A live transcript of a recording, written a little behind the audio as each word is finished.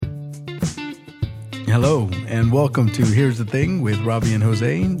Hello, and welcome to Here's the Thing with Robbie and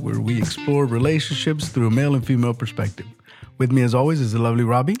Jose, where we explore relationships through a male and female perspective. With me, as always, is the lovely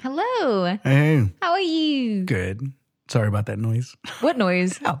Robbie. Hello. Hey. How are you? Good. Sorry about that noise. What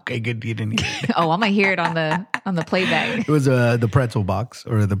noise? Okay, good. You didn't hear it. Oh, I'm gonna hear it on the playback. It was the pretzel box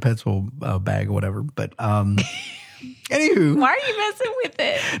or the pretzel bag or whatever. But anywho. Why are you messing with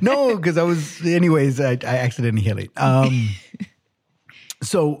it? No, because I accidentally hit it.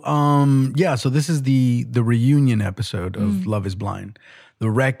 So this is the reunion episode of Love is Blind,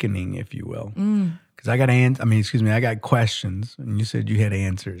 the reckoning, if you will. Because I got questions, and you said you had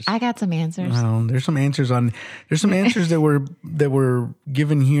answers. I got some answers. Well, there's some answers that were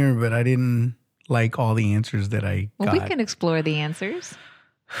given here, but I didn't like all the answers that I got. We can explore the answers.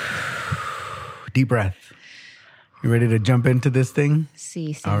 Deep breath. You ready to jump into this thing? Sí,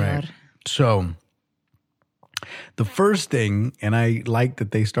 señor. All right. So the first thing, and I like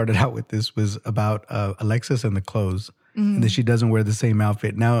that they started out with this, was about Alexis and the clothes, and that she doesn't wear the same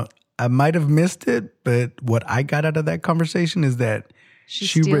outfit. Now, I might have missed it, but what I got out of that conversation is that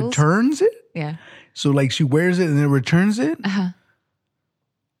she returns it. Yeah. So like she wears it and then returns it. Uh-huh.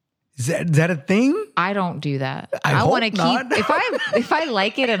 Is that a thing? I don't do that. I want to not. keep if I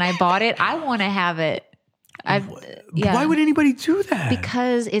like it and I bought it, I want to have it. Why would anybody do that?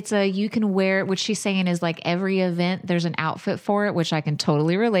 Because you can wear, what she's saying is like every event, there's an outfit for it, which I can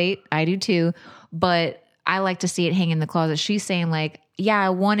totally relate. I do too. But I like to see it hang in the closet. She's saying like, yeah, I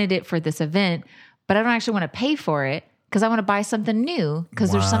wanted it for this event, but I don't actually want to pay for it because I want to buy something new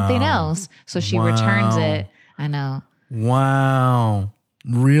because there's something else. So she returns it. I know. Wow.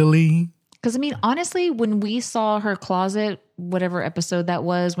 Really? Because I mean, honestly, when we saw her closet, whatever episode that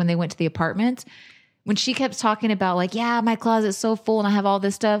was, when they went to the apartment, when she kept talking about like, yeah, my closet's so full and I have all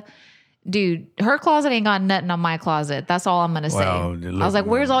this stuff. Dude, her closet ain't got nothing on my closet. That's all I'm going to say. I was like,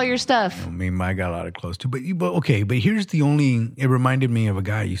 where's all your stuff? I mean, I got a lot of clothes too. But here's it reminded me of a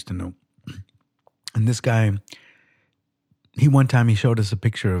guy I used to know. And this guy, one time he showed us a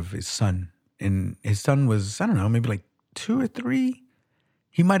picture of his son. And his son was, I don't know, maybe like 2 or 3.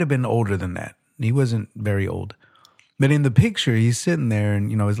 He might have been older than that. He wasn't very old. But in the picture, he's sitting there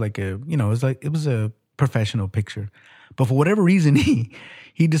and, it was a professional picture. But for whatever reason,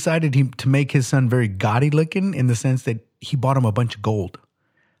 he decided to make his son very gaudy looking in the sense that he bought him a bunch of gold.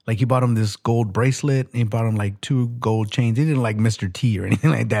 Like he bought him this gold bracelet and he bought him like 2 gold chains. He didn't like Mr. T or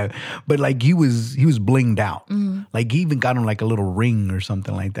anything like that. But like he was blinged out. Mm-hmm. Like he even got him like a little ring or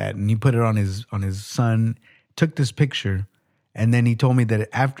something like that. And he put it on his son, took this picture. And then he told me that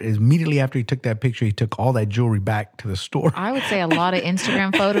immediately after he took that picture, he took all that jewelry back to the store. I would say a lot of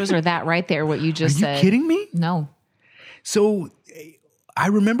Instagram photos are that right there, what you just said. Are you kidding me? No. So I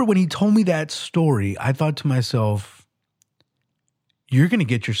remember when he told me that story, I thought to myself, you're going to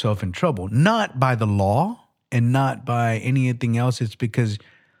get yourself in trouble. Not by the law and not by anything else. It's because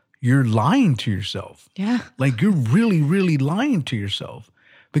you're lying to yourself. Yeah. Like you're really, really lying to yourself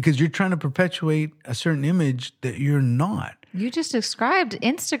because you're trying to perpetuate a certain image that you're not. You just described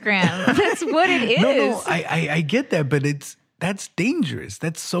Instagram. That's what it is. No, I get that, but that's dangerous.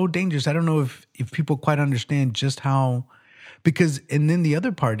 That's so dangerous. I don't know if people quite understand just how, and then the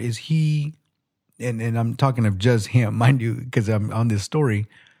other part is and I'm talking of just him, mind you, because I'm on this story,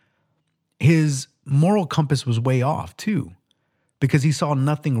 his moral compass was way off too, because he saw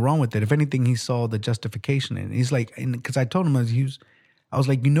nothing wrong with it. If anything, he saw the justification in it. He's like, because I told him, I was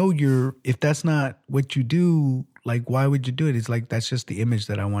like, if that's not what you do, like, why would you do it? It's like, that's just the image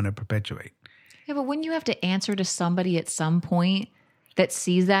that I want to perpetuate. Yeah, but wouldn't you have to answer to somebody at some point that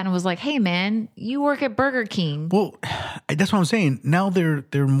sees that and was like, hey, man, you work at Burger King? Well, that's what I'm saying. Now their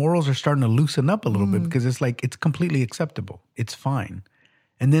morals are starting to loosen up a little bit because it's like, it's completely acceptable. It's fine.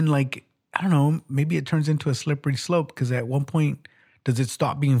 And then like, I don't know, maybe it turns into a slippery slope because at one point, does it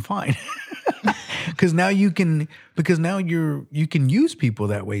stop being fine? Because now you can use people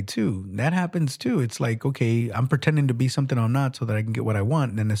that way too. That happens too. It's like, okay, I'm pretending to be something I'm not so that I can get what I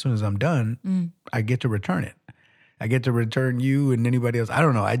want. And then as soon as I'm done, I get to return it. I get to return you and anybody else. I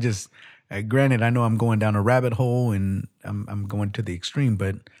don't know. Granted, I know I'm going down a rabbit hole and I'm going to the extreme,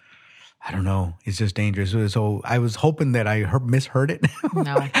 but I don't know. It's just dangerous. So I was hoping that I misheard it.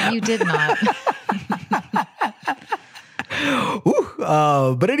 No, you did not.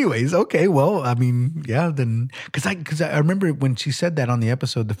 But anyways, okay, well, I mean, yeah, then, because I remember when she said that on the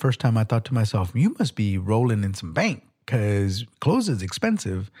episode the first time, I thought to myself, you must be rolling in some bank because clothes is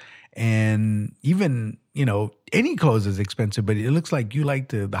expensive. And even, any clothes is expensive, but it looks like you like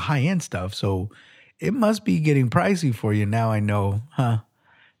the high-end stuff. So it must be getting pricey for you. Now I know,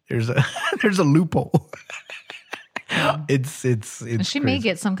 there's a loophole. It's she may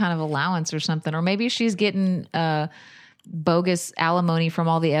get some kind of allowance or something, or maybe she's getting bogus alimony from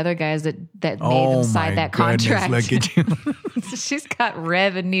all the other guys that made them sign that contract. Look at you. She's got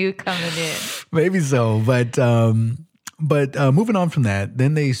revenue coming in. Maybe so, but moving on from that,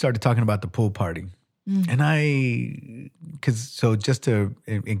 then they started talking about the pool party, and just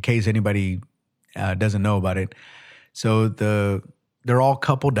in case anybody doesn't know about it, so they're all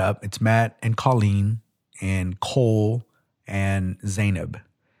coupled up. It's Matt and Colleen and Cole and Zainab,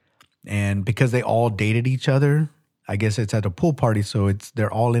 and because they all dated each other, I guess it's at a pool party, so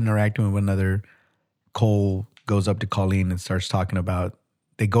they're all interacting with one another. Cole goes up to Colleen and starts talking about,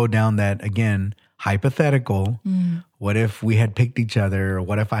 they go down that, again, hypothetical. What if we had picked each other? Or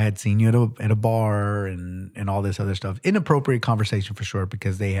what if I had seen you at a bar and all this other stuff? Inappropriate conversation for sure,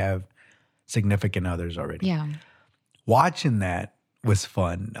 because they have significant others already. Yeah. Watching that was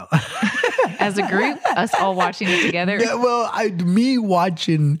fun. As a group, us all watching it together. Yeah, well, me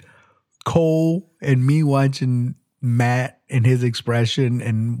watching Cole and me watching Matt and his expression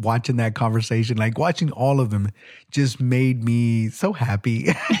and watching that conversation, like watching all of them just made me so happy.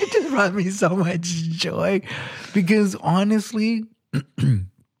 It just brought me so much joy because honestly, and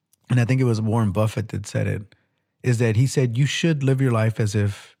I think it was Warren Buffett that said it, is that he said you should live your life as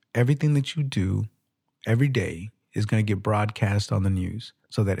if everything that you do every day is going to get broadcast on the news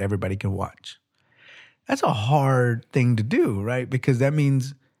so that everybody can watch. That's a hard thing to do, right? Because that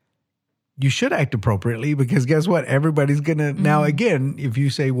means you should act appropriately because guess what? Everybody's going to, now again, if you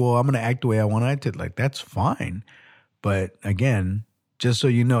say, well, I'm going to act the way I want to act, like that's fine. But again, just so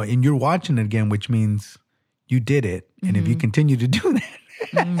you know, and you're watching it again, which means you did it. And if you continue to do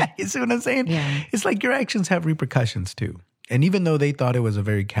that, you see what I'm saying? Yeah. It's like your actions have repercussions too. And even though they thought it was a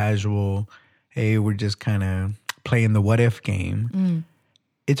very casual, hey, we're just kind of playing the what if game,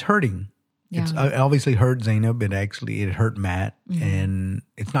 it's hurting. Yeah. It's obviously hurt Zainab. It hurt Matt, and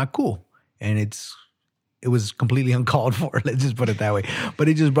it's not cool. And it was completely uncalled for. Let's just put it that way. But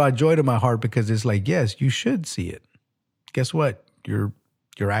it just brought joy to my heart because it's like, yes, you should see it. Guess what? Your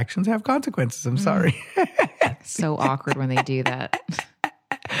actions have consequences. I'm sorry. So awkward when they do that.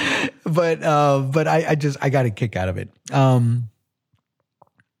 But I got a kick out of it.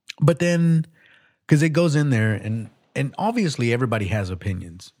 But then, because it goes in there, and obviously everybody has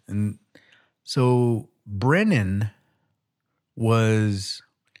opinions, and so Brennan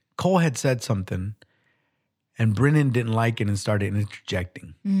Cole had said something, and Brennan didn't like it and started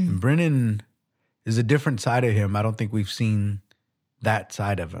interjecting. And Brennan is a different side of him. I don't think we've seen that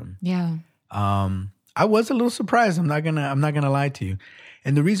side of him. Yeah. I was a little surprised. I'm not gonna lie to you.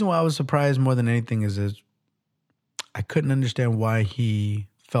 And the reason why I was surprised more than anything is I couldn't understand why he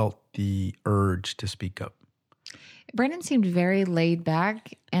felt the urge to speak up. Brennan seemed very laid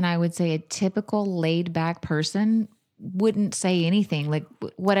back, and I would say a typical laid back person wouldn't say anything. Like,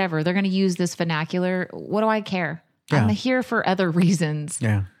 whatever, they're going to use this vernacular. What do I care? Yeah. I'm here for other reasons.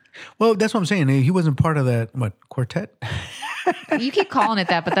 Yeah. Well, that's what I'm saying. He wasn't part of that, quartet? You keep calling it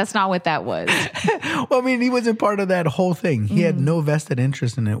that, but that's not what that was. Well, I mean, he wasn't part of that whole thing. He had no vested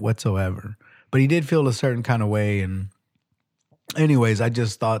interest in it whatsoever. But he did feel a certain kind of way. And anyways, I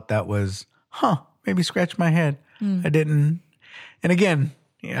just thought that was, maybe scratch my head. I didn't. And again,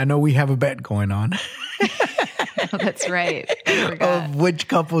 I know we have a bet going on. Oh, that's right. I forgot. Of which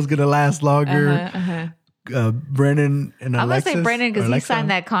couple is going to last longer. Brennan and Alexis. I'm going to say Brennan because he signed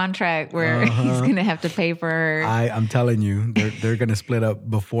that contract where he's going to have to pay for her. I'm telling you, they're going to split up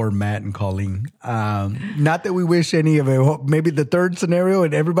before Matt and Colleen. Not that we wish any of it. Maybe the third scenario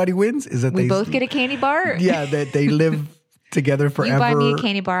and everybody wins is that we both get a candy bar. Yeah, that they live together forever. You buy me a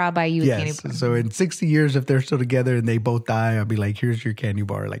candy bar, I'll buy you a candy bar. So in 60 years, if they're still together and they both die, I'll be like, here's your candy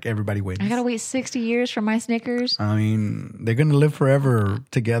bar. Like everybody wins. I got to wait 60 years for my Snickers. I mean, they're going to live forever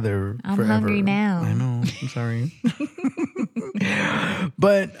together. I'm forever. hungry now. I know. I'm sorry.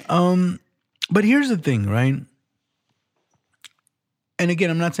 But here's the thing, right? And again,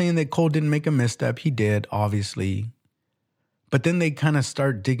 I'm not saying that Cole didn't make a misstep. He did, obviously. But then they kind of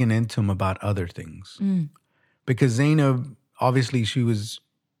start digging into him about other things. Because Zainab, obviously, she was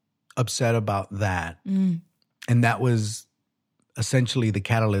upset about that. And that was essentially the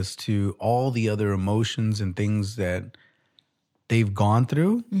catalyst to all the other emotions and things that they've gone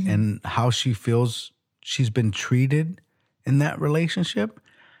through and how she feels she's been treated in that relationship.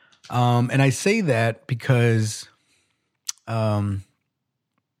 And I say that because there's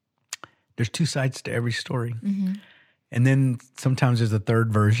two sides to every story. And then sometimes there's a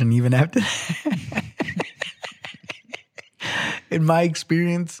third version even after that. In my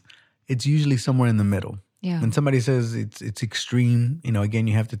experience, it's usually somewhere in the middle. Yeah. When somebody says it's extreme, again,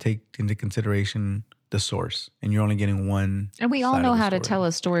 you have to take into consideration the source and you're only getting one. And we all know how to tell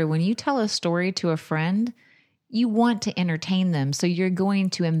a story. When you tell a story to a friend, you want to entertain them. So you're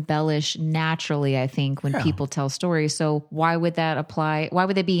going to embellish naturally, I think, when people tell stories. So why would that apply? Why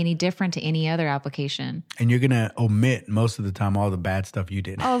would that be any different to any other application? And you're going to omit most of the time all the bad stuff you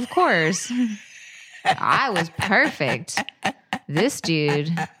did. Oh, of course. I was perfect. This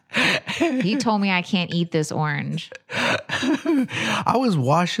dude, he told me I can't eat this orange. I was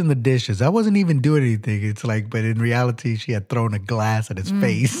washing the dishes. I wasn't even doing anything. It's like, but in reality, she had thrown a glass at his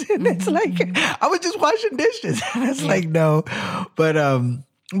face. And it's like, I was just washing dishes. And it's like, no. But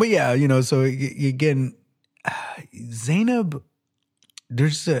yeah, you know, so again, Zainab,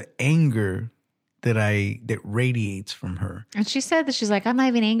 there's an anger that radiates from her. And she said that she's like, I'm not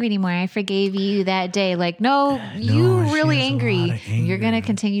even angry anymore. I forgave you that day. Like, no, you really angry. You're going to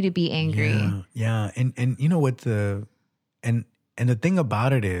continue to be angry. Yeah. And you know what and the thing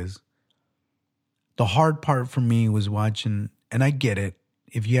about it is, the hard part for me was watching, and I get it.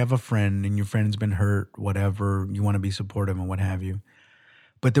 If you have a friend and your friend's been hurt, whatever, you want to be supportive and what have you.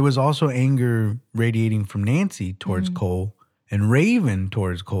 But there was also anger radiating from Nancy towards Cole and Raven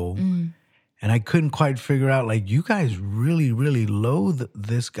towards Cole. And I couldn't quite figure out, like, you guys really, really loathe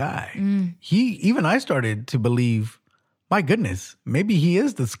this guy. Even I started to believe, my goodness, maybe he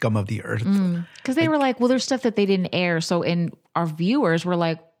is the scum of the earth. Because they were like, well, there's stuff that they didn't air. So, and our viewers were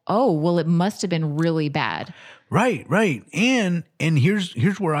like, oh, well, it must have been really bad. Right. And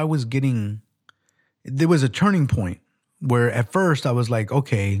here's where I was getting, there was a turning point where at first I was like,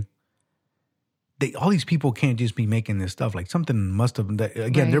 okay, all these people can't just be making this stuff. Like something must have,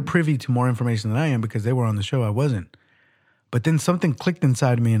 they're privy to more information than I am because they were on the show. I wasn't. But then something clicked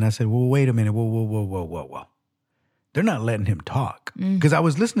inside me and I said, well, wait a minute. Whoa. They're not letting him talk. Because I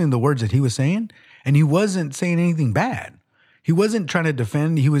was listening to the words that he was saying and he wasn't saying anything bad. He wasn't trying to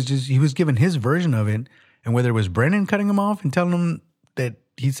defend. He was giving his version of it. And whether it was Brennan cutting him off and telling him that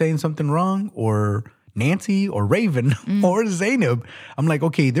he's saying something wrong, or Nancy or Raven or Zainab, I'm like,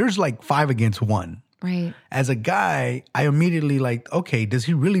 okay, there's like 5 against 1. Right. As a guy, I immediately like, okay, does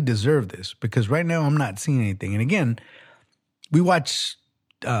he really deserve this? Because right now I'm not seeing anything. And again, we watched,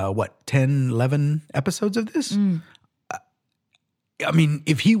 10, 11 episodes of this? I mean,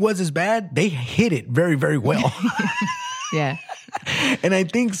 if he was as bad, they hit it very, very well. Yeah. And I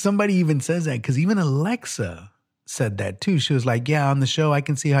think somebody even says that because even Alexa said that too. She was like, yeah, on the show, I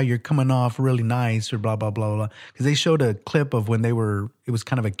can see how you're coming off really nice or blah, blah, blah, blah. Because they showed a clip of when it was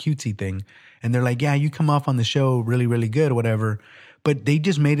kind of a cutesy thing. And they're like, yeah, you come off on the show really, really good or whatever. But they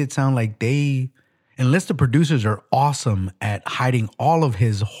just made it sound like unless the producers are awesome at hiding all of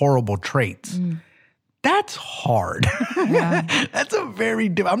his horrible traits, that's hard. Yeah. That's a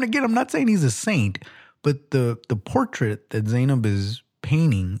very, I'm not saying he's a saint, but the portrait that Zainab is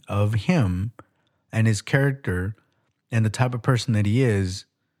painting of him and his character and the type of person that he is,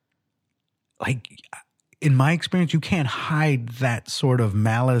 like, in my experience, you can't hide that sort of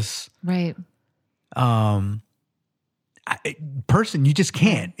malice. Right. Person, you just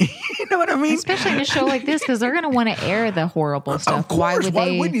can't. You know what I mean? Especially in a show like this, because they're going to want to air the horrible stuff. Of course,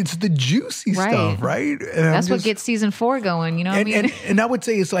 why wouldn't you? It's the juicy stuff, right? That's what gets season 4 going. You know what I mean? And I would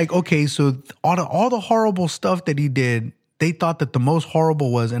say it's like, okay, so all the horrible stuff that he did, they thought that the most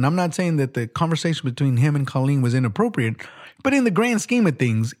horrible was, and I'm not saying that the conversation between him and Colleen was inappropriate, but in the grand scheme of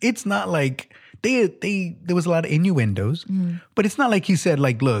things, it's not like there was a lot of innuendos, but it's not like he said,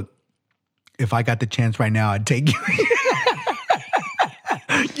 like, look, if I got the chance right now, I'd take you.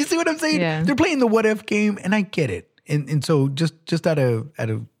 You see what I'm saying? Yeah. They're playing the what if game, and I get it. And so just out of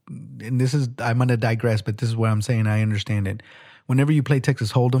and this is, I'm going to digress, but this is what I'm saying. I understand it. Whenever you play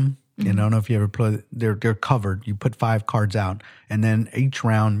Texas Hold'em, and I don't know if you ever play, they're covered. You put 5 cards out, and then each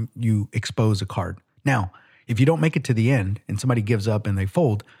round you expose a card. Now, if you don't make it to the end and somebody gives up and they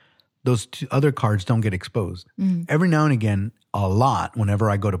fold, those 2 other cards don't get exposed. Every now and again, a lot, whenever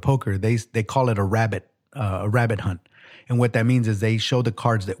I go to poker, they call it a rabbit hunt. And what that means is they show the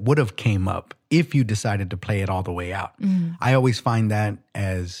cards that would have came up if you decided to play it all the way out. I always find that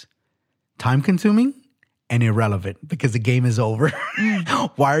as time consuming and irrelevant because the game is over.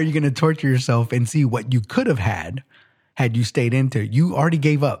 Why are you going to torture yourself and see what you could have had you stayed into it? You already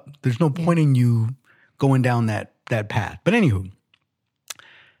gave up. There's no point in you going down that path. But anywho,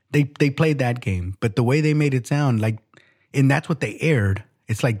 they played that game. But the way they made it sound like, and that's what they aired,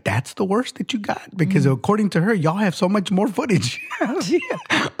 it's like, that's the worst that you got? Because according to her, y'all have so much more footage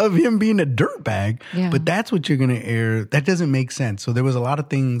of him being a dirtbag. Yeah. But that's what you're going to air. That doesn't make sense. So there was a lot of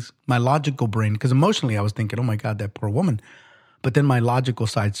things, my logical brain, because emotionally I was thinking, oh my God, that poor woman. But then my logical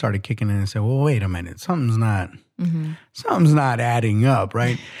side started kicking in and said, well, wait a minute, something's not adding up,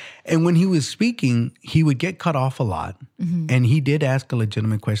 right? And when he was speaking, he would get cut off a lot. And he did ask a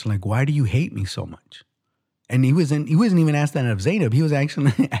legitimate question like, why do you hate me so much? And he wasn't even asking that of Zainab. He was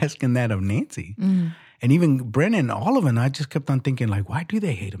actually asking that of Nancy. And even Brennan, all of them, I just kept on thinking like, why do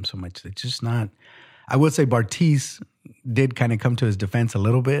they hate him so much? It's just not. I would say Bartise did kind of come to his defense a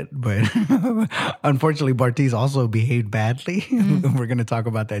little bit, but unfortunately Bartise also behaved badly. We're going to talk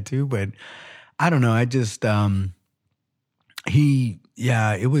about that too, but I don't know. I just, it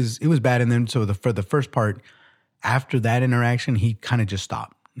was bad. And then so for the first part, after that interaction, he kind of just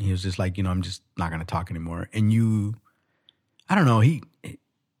stopped. He was just like, I'm just not going to talk anymore. And I don't know,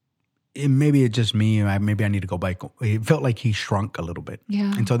 maybe it's just me. Maybe I need to go back. It felt like he shrunk a little bit.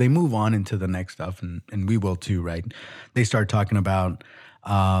 Yeah. And so they move on into the next stuff, and we will too, right? They start talking about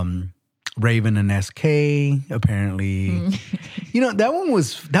Raven and SK. Apparently, that one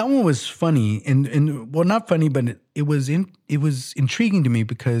was funny, and well, not funny, but it was intriguing to me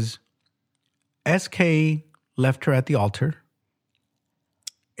because SK left her at the altar,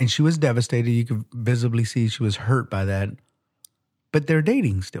 and she was devastated. You could visibly see she was hurt by that, but they're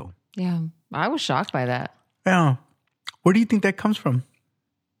dating still. Yeah, I was shocked by that. Yeah. Where do you think that comes from?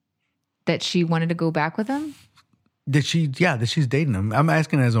 That she wanted to go back with him? That she's dating him. I'm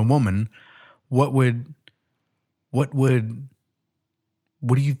asking as a woman, what do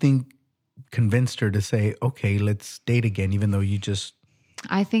you think convinced her to say, okay, let's date again, even though you just...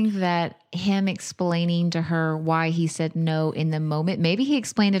 I think that him explaining to her why he said no in the moment, maybe he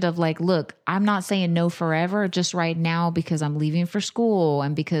explained it of like, look, I'm not saying no forever, just right now because I'm leaving for school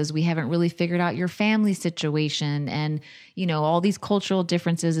and because we haven't really figured out your family situation and, all these cultural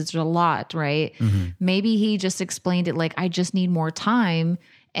differences. It's a lot, right? Maybe he just explained it like, I just need more time.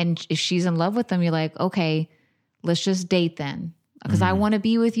 And if she's in love with him, you're like, okay, let's just date then. Because I want to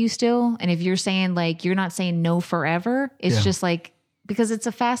be with you still. And if you're saying like, you're not saying no forever, it's just like, because it's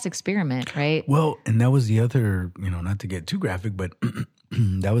a fast experiment, right? Well, and that was the other, not to get too graphic, but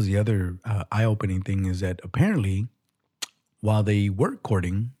that was the other eye-opening thing is that apparently while they were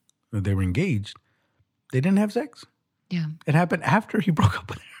courting, or they were engaged, they didn't have sex. Yeah. It happened after he broke up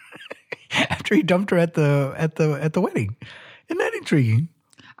with her, after he dumped her at the wedding. Isn't that intriguing?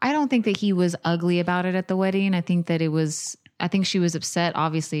 I don't think that he was ugly about it at the wedding. I think that I think she was upset,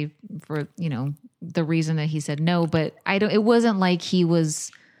 obviously, for, the reason that he said no, but it wasn't like he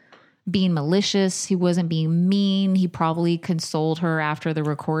was being malicious. He wasn't being mean. He probably consoled her after the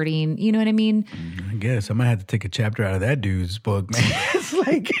recording. You know what I mean? I guess I might have to take a chapter out of that dude's book, man.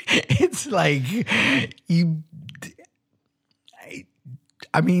 It's like you,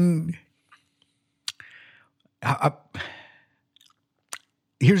 I mean,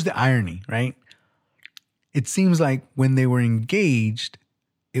 here's the irony, right? It seems like when they were engaged,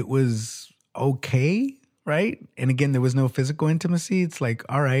 it was okay, right? And again, there was no physical intimacy. It's like,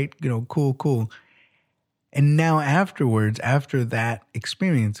 all right, cool. And now afterwards, after that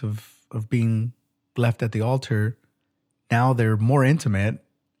experience of being left at the altar, now they're more intimate.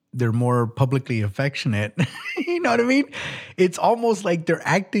 They're more publicly affectionate. You know what I mean? It's almost like they're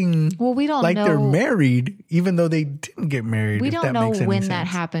acting we don't like know. they're married, even though they didn't get married. We if don't that know makes any when sense. that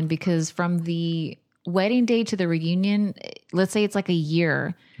happened because from the wedding day to the reunion, let's say it's like a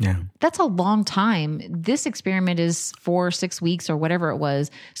year. Yeah. That's a long time. This experiment is 4 or 6 weeks or whatever it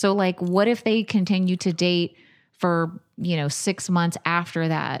was. So like, what if they continue to date for, 6 months after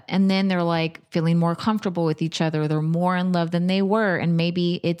that? And then they're like feeling more comfortable with each other. They're more in love than they were. And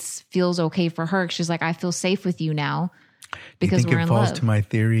maybe it feels okay for her. She's like, I feel safe with you now because we're in love. Do you think it falls to my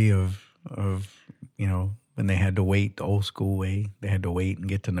theory of when they had to wait the old school way, they had to wait and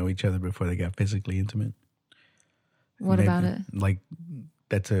get to know each other before they got physically intimate? What about it? Like,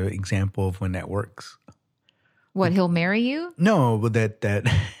 that's an example of when that works. What, he'll marry you? No, but that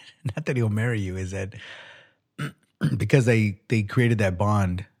not that he'll marry you, is that because they created that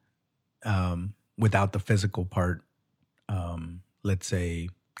bond without the physical part, let's say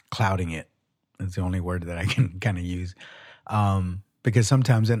clouding it. That's the only word that I can kind of use. Because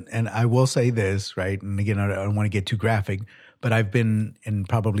sometimes, and I will say this, right? And again, I don't want to get too graphic, but I've been and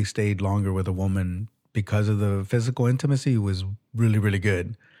probably stayed longer with a woman because of the physical intimacy was really, really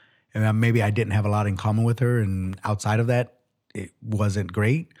good. And maybe I didn't have a lot in common with her. And outside of that, it wasn't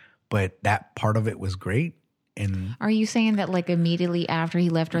great, but that part of it was great. And are you saying that like immediately after he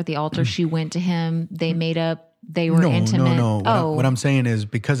left her at the altar, she went to him, they made up, they were intimate? No. What I'm saying is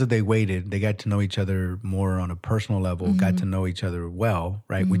because they waited, they got to know each other more on a personal level, got to know each other well,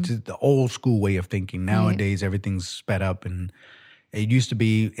 right? Which is the old school way of thinking. Nowadays, everything's sped up, and it used to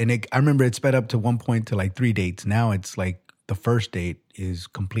be, and I remember it sped up to one point to like 3 dates. Now it's like the first date is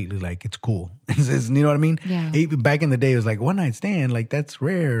completely like, it's cool. You know what I mean? Yeah. Back in the day, it was like one night stand, like that's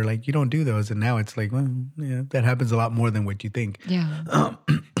rare. Like you don't do those. And now it's like, well, yeah, that happens a lot more than what you think. Yeah.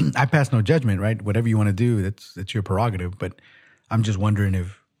 I pass no judgment, right? Whatever you want to do, that's your prerogative. But I'm just wondering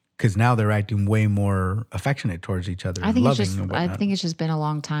because now they're acting way more affectionate towards each other. I think it's just been a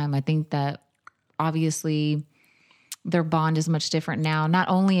long time. I think that obviously their bond is much different now. Not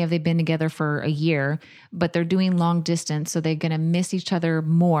only have they been together for a year, but they're doing long distance. So they're going to miss each other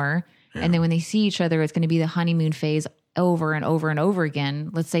more. Yeah. And then when they see each other, it's going to be the honeymoon phase over and over and over again.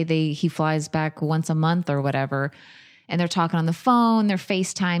 Let's say he flies back once a month or whatever, and they're talking on the phone, they're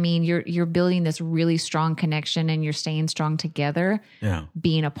FaceTiming. You're building this really strong connection and you're staying strong together. Yeah.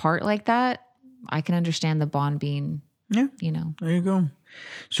 Being apart like that, I can understand the bond being, there you go.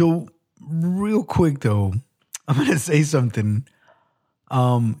 So real quick though, I'm going to say something.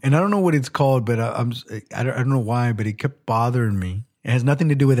 And I don't know what it's called, but I don't know why, but it kept bothering me. It has nothing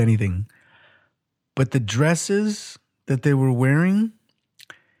to do with anything. But the dresses that they were wearing,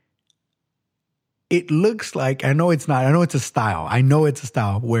 it looks like, I know it's not, I know it's a style. I know it's a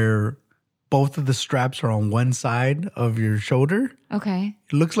style where both of the straps are on one side of your shoulder. Okay.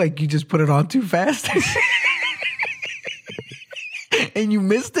 It looks like you just put it on too fast. And you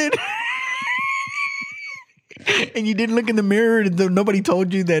missed it. And you didn't look in the mirror and nobody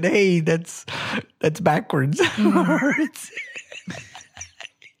told you that, hey, that's backwards. Mm-hmm.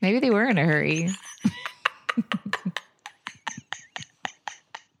 Maybe they were in a hurry.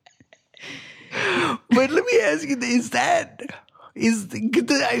 But let me ask you,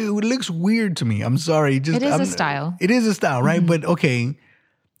 it looks weird to me. I'm sorry. It is a style. It is a style, right? Mm-hmm. But okay,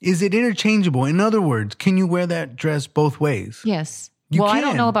 is it interchangeable? In other words, can you wear that dress both ways? Yes. Well, I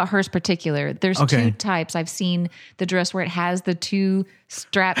don't know about hers particular. There's two types. I've seen the dress where it has the two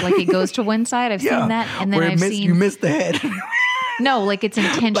strap, like it goes to one side. I've seen that. And then you missed the head. No, like it's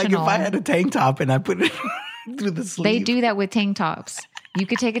intentional. Like if I had a tank top and I put it through the sleeve. They do that with tank tops. You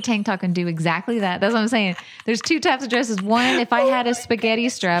could take a tank top and do exactly that. That's what I'm saying. There's two types of dresses. One, if I had a spaghetti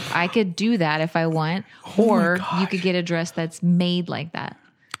strap, I could do that if I want. Or you could get a dress that's made like that.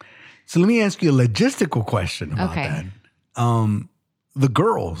 So let me ask you a logistical question about that. The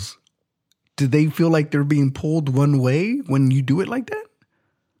girls, do they feel like they're being pulled one way when you do it like that?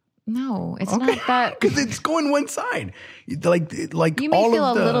 No, it's not that. Because it's going one side. Like you may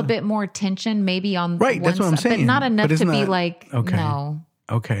feel a little bit more tension maybe on right. That's what I'm saying, but not enough to be like no.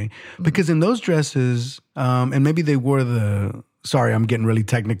 Okay, because in those dresses, and maybe they wore sorry, I'm getting really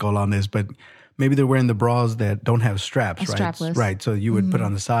technical on this, but maybe they're wearing the bras that don't have straps, right? Strapless. Right. So you would put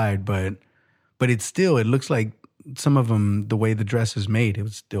on the side, but it looks like some of them, the way the dress is made, it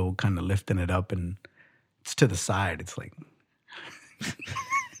was still kind of lifting it up and it's to the side. It's like,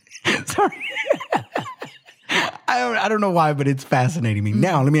 sorry. I don't know why, but it's fascinating me.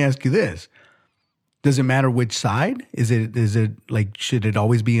 Now, let me ask you this. Does it matter which side? Is it like, should it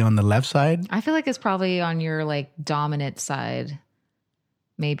always be on the left side? I feel like it's probably on your like dominant side.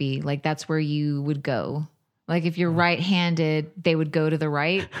 Maybe like that's where you would go. Like if you're right-handed, they would go to the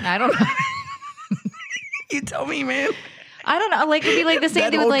right. I don't know. You tell me, man. I don't know. Like it'd be like the same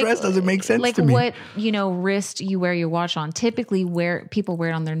that thing whole with like dress doesn't make sense to me. What wrist you wear your watch on. Typically, people wear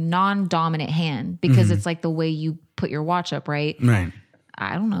it on their non-dominant hand because it's like the way you put your watch up, right? Right.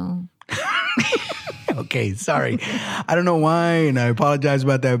 I don't know. Okay, sorry. I don't know why, and I apologize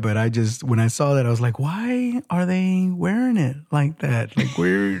about that, but when I saw that, I was like, why are they wearing it like that? Like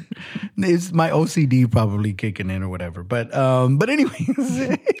it's my OCD probably kicking in or whatever. But anyways.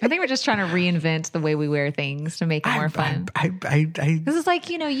 I think we're just trying to reinvent the way we wear things to make it more fun. This is like,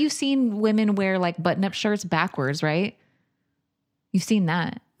 you've seen women wear like button-up shirts backwards, right? You've seen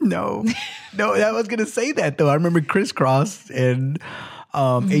that. No, I was going to say that though. I remember Crisscross and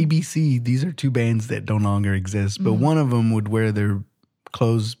ABC. These are two bands that no longer exist, but one of them would wear their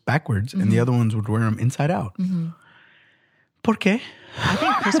clothes backwards and the other ones would wear them inside out. ¿Por qué? I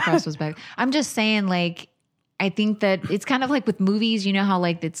think Crisscross was back. I'm just saying, like, I think that it's kind of like with movies, you know how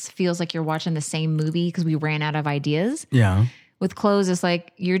like it feels like you're watching the same movie because we ran out of ideas. Yeah. With clothes, it's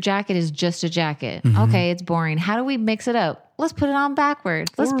like your jacket is just a jacket. Okay, it's boring. How do we mix it up? Let's put it on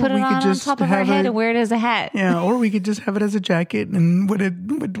backwards. Let's put it on top of our head and wear it as a hat. Yeah, or we could just have it as a jacket and what is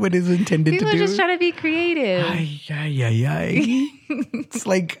intended People to do. People are just trying to be creative. It's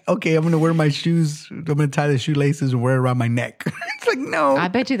like, okay, I'm going to wear my shoes. I'm going to tie the shoelaces and wear it around my neck. It's like, no. I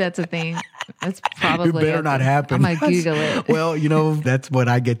bet you that's a thing. That's probably it better not happen. I might Google it. Well, that's what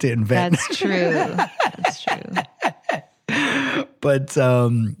I get to invent. That's true. That's true. But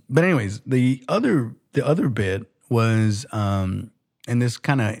anyways, the other bit was, and this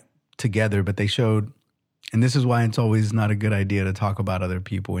kind of together, but they showed and this is why it's always not a good idea to talk about other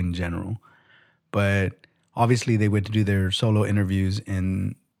people in general. But obviously they went to do their solo interviews,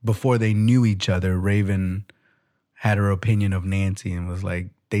 and before they knew each other, Raven had her opinion of Nancy and was like,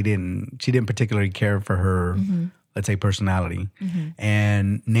 she didn't particularly care for her, let's say, personality.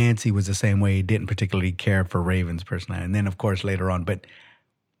 And Nancy was the same way, didn't particularly care for Raven's personality. And then, of course, later on, but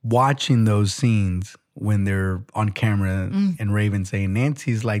watching those scenes when they're on camera and Raven saying,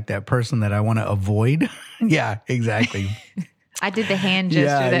 Nancy's like that person that I want to avoid. Yeah, exactly. I did the hand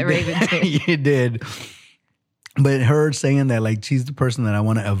gesture that Raven did. You did. But her saying that, like, she's the person that I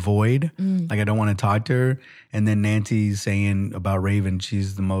want to avoid, like, I don't want to talk to her. And then Nancy's saying about Raven,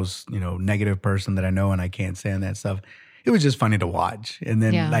 she's the most, negative person that I know and I can't stand that stuff. It was just funny to watch. And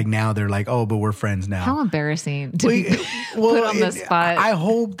then, like, now they're like, oh, but we're friends now. How embarrassing to be put on the spot. I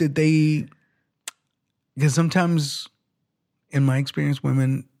hope that because sometimes, in my experience,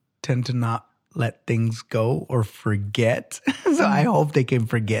 women tend to not let things go or forget. So I hope they can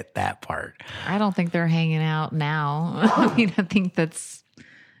forget that part. I don't think they're hanging out now. I mean, I think that's,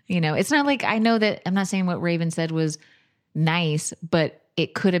 it's not like, I know that, I'm not saying what Raven said was nice, but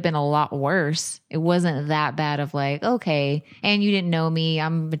it could have been a lot worse. It wasn't that bad of like, okay, and you didn't know me.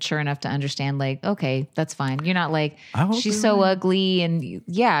 I'm mature enough to understand, like, okay, that's fine. You're not like, she's so ugly. And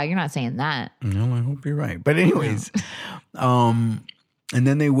you're not saying that. No, I hope you're right. But anyways, and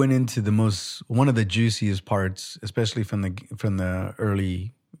then they went into one of the juiciest parts, especially from the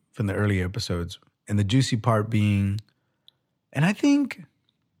early episodes. And the juicy part being, and I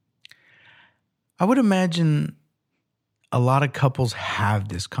would imagine a lot of couples have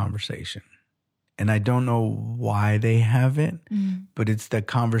this conversation. And I don't know why they have it, but it's the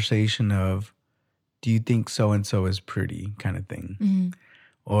conversation of, do you think so-and-so is pretty kind of thing?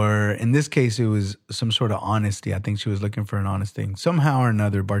 Or in this case, it was some sort of honesty. I think she was looking for an honest thing. Somehow or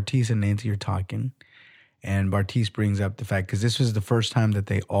another, Bartise and Nancy are talking. And Bartise brings up the fact, because this was the first time that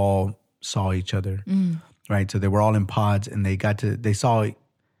they all saw each other, right? So they were all in pods and they saw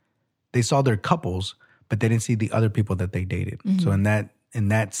their couples, but they didn't see the other people that they dated. So in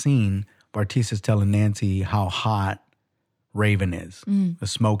that scene, Bartise is telling Nancy how hot Raven is, a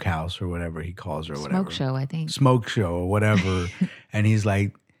smokehouse or whatever he calls her, or whatever. Smoke show, I think. Smoke show or whatever. And he's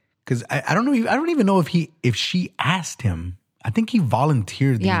like, because I don't know, I don't even know if she asked him. I think he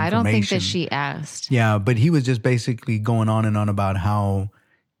volunteered the information. I don't think that she asked. Yeah, but he was just basically going on and on about how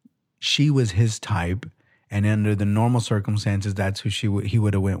she was his type, and under the normal circumstances, that's who he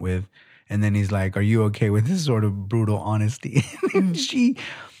would have went with. And then he's like, "Are you okay with this sort of brutal honesty?"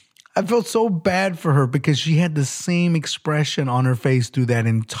 I felt so bad for her because she had the same expression on her face through that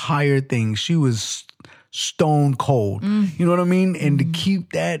entire thing. She was stone cold. You know what I mean? And to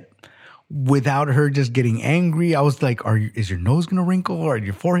keep that without her just getting angry, I was like, is your nose going to wrinkle or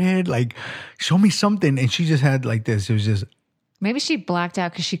your forehead? Like, show me something. And she just had like this. It was just... Maybe she blacked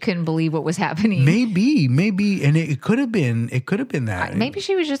out because she couldn't believe what was happening. Maybe. And it could have been that. Maybe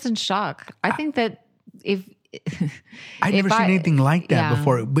she was just in shock. I think that if... I'd never seen anything like that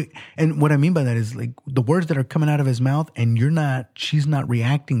before. And what I mean by that is like the words that are coming out of his mouth and she's not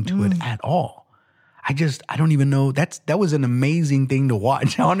reacting to it at all. I don't even know. That was an amazing thing to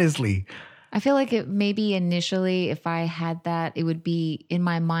watch, honestly. I feel like maybe initially if I had that, it would be in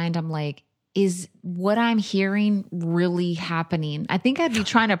my mind. I'm like, is what I'm hearing really happening? I think I'd be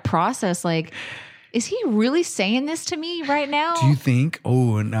trying to process like, is he really saying this to me right now? Do you think?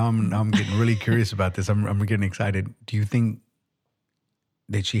 Oh, and now I'm getting really curious about this. I'm getting excited. Do you think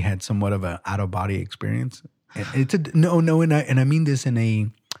that she had somewhat of an out of body experience? And no, and I mean this in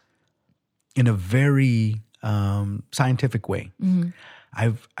a very scientific way.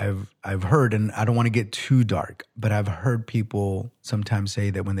 I've heard, and I don't want to get too dark, but I've heard people sometimes say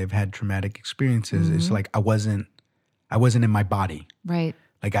that when they've had traumatic experiences, it's like I wasn't in my body, right?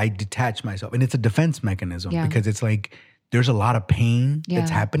 Like I detach myself, and it's a defense mechanism because it's like there's a lot of pain that's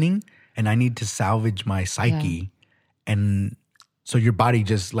happening, and I need to salvage my psyche, and so your body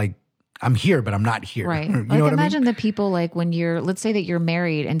just like I'm here, but I'm not here. Right. You like know what imagine I mean? the people like when let's say that you're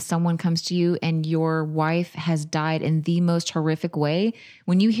married and someone comes to you and your wife has died in the most horrific way.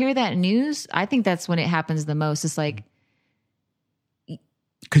 When you hear that news, I think that's when it happens the most. It's like,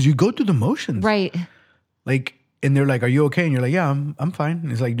 because you go through the motions, right? Like. And they're like, "Are you okay?" And you're like, "Yeah, I'm fine."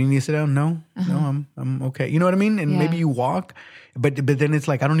 And it's like, "Do you need to sit down?" No, I'm okay. You know what I mean? And maybe you walk, but then it's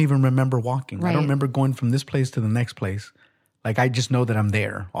like I don't even remember walking. Right. I don't remember going from this place to the next place. Like I just know that I'm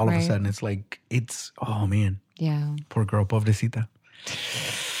there. All of a sudden, it's like oh man, poor girl, pobrecita.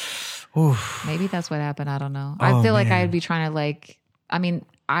 Oof. Maybe that's what happened. I don't know. I feel like I'd be trying to like. I mean,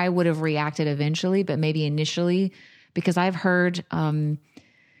 I would have reacted eventually, but maybe initially because I've heard.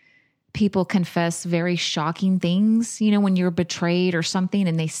 people confess very shocking things, you know, when you're betrayed or something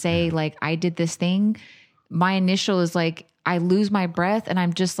and they say like, I did this thing, my initial is like, I lose my breath and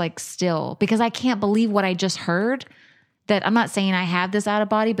I'm just like still, because I can't believe what I just heard. That I'm not saying I have this out of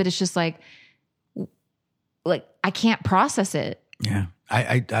body, but it's just like I can't process it. Yeah.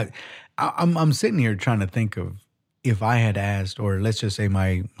 I'm sitting here trying to think of if I had asked, or let's just say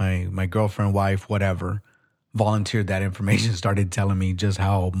my girlfriend, wife, whatever, volunteered that information, started telling me just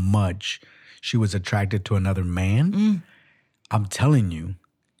how much she was attracted to another man. I'm telling you,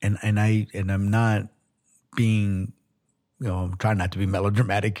 and I'm not being, you know, I'm trying not to be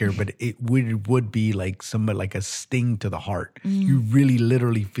melodramatic here, but it would be like like a sting to the heart. You really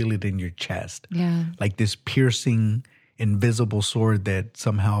literally feel it in your chest. Yeah. Like this piercing, invisible sword that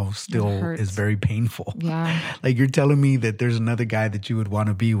somehow still is very painful. Yeah. Like you're telling me that there's another guy that you would want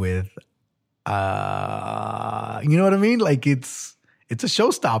to be with. You know what I mean? Like it's a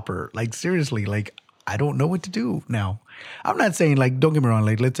showstopper. Like seriously, like I don't know what to do now. I'm not saying like, don't get me wrong.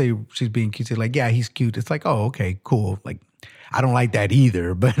 Like let's say she's being cute. She's like, yeah, he's cute. It's like, oh, okay, cool. Like I don't like that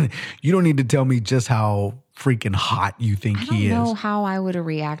either, but you don't need to tell me just how freaking hot you think he is. I don't know how I would have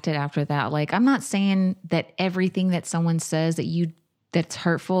reacted after that. Like, I'm not saying that everything that someone says that's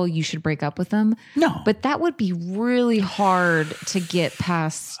hurtful, you should break up with them. No. But that would be really hard to get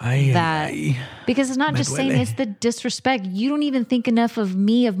past that. Because it's not just saying it's the disrespect. You don't even think enough of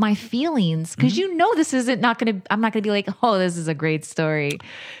me, of my feelings. Because you know this isn't I'm not going to be like, oh, this is a great story.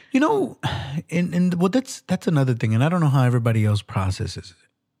 You know, and well, that's another thing. And I don't know how everybody else processes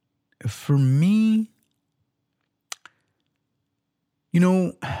it. For me, you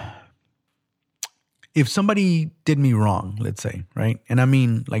know, if somebody did me wrong, let's say, right? And I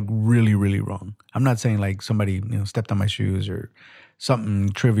mean like really, really wrong. I'm not saying like somebody, you know, stepped on my shoes or something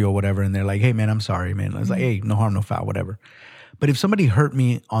trivial, whatever. And they're like, hey man, I'm sorry, man. I was like, hey, no harm, no foul, whatever. But if somebody hurt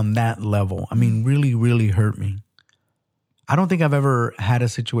me on that level, I mean, really, really hurt me, I don't think I've ever had a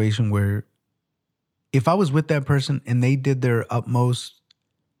situation where if I was with that person and they did their utmost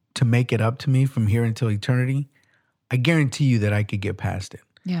to make it up to me from here until eternity, I guarantee you that I could get past it.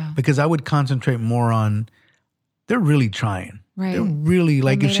 Yeah. Because I would concentrate more on, they're really trying. Right. They're really,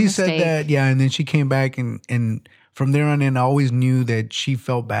 like if she said that, yeah, and then she came back and from there on in, I always knew that she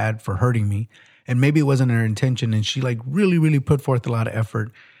felt bad for hurting me. And maybe it wasn't her intention. And she like really, really put forth a lot of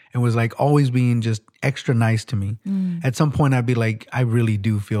effort and was like always being just extra nice to me. At some point, I'd be like, I really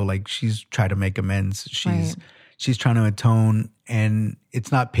do feel like she's tried to make amends. She's trying to atone, and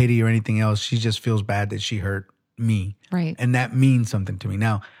it's not pity or anything else. She just feels bad that she hurt me. Right. And that means something to me.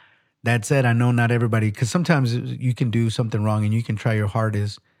 Now, that said, I know not everybody, because sometimes you can do something wrong and you can try your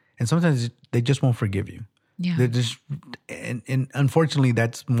hardest, and sometimes they just won't forgive you. Yeah. They're just, and unfortunately,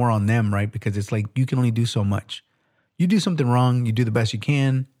 that's more on them, right? Because it's like you can only do so much. You do something wrong, you do the best you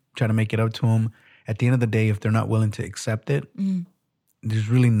can, try to make it up to them. At the end of the day, if they're not willing to accept it, there's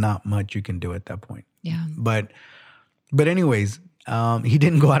really not much you can do at that point. Yeah. But anyways, he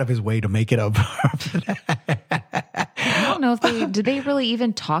didn't go out of his way to make it up. I don't know if did they really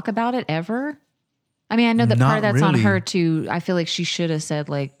even talk about it ever? I mean, I know that Not part of that's really. on her too. I feel like she should have said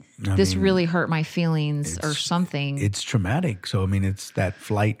like, this really hurt my feelings or something. It's traumatic. So, I mean, it's that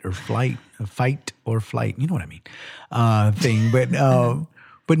fight or flight. You know what I mean? Thing.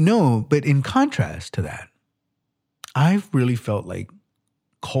 But no, but in contrast to that, I've really felt like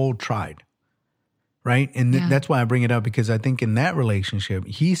Cole tried. Right. And that's why I bring it up, because I think in that relationship,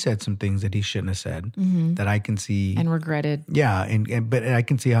 he said some things that he shouldn't have said that I can see. And regretted. Yeah. But I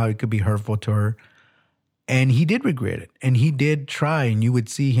can see how it could be hurtful to her. And he did regret it. And he did try. And you would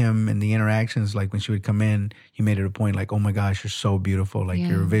see him in the interactions, like when she would come in, he made it a point like, oh my gosh, you're so beautiful. Like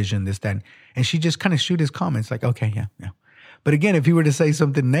your vision, this, that. And she just kind of shoot his comments like, okay, yeah. But again, if he were to say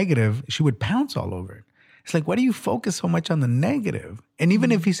something negative, she would pounce all over it. It's like, why do you focus so much on the negative? And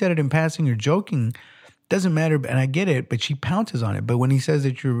even if he said it in passing or joking, doesn't matter. And I get it, but she pounces on it. But when he says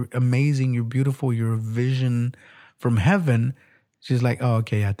that you're amazing, you're beautiful, you're a vision from heaven, she's like, oh,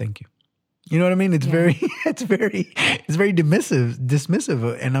 okay, yeah, thank you. You know what I mean? It's very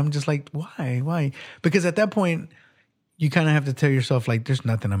dismissive. And I'm just like, why? Because at that point, you kind of have to tell yourself like, there's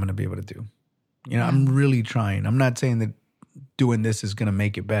nothing I'm going to be able to do. You know, I'm really trying. I'm not saying that doing this is going to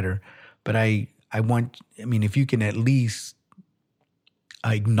make it better, but I mean, if you can at least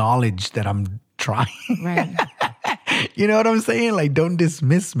acknowledge that I'm trying. Right. You know what I'm saying? Like, don't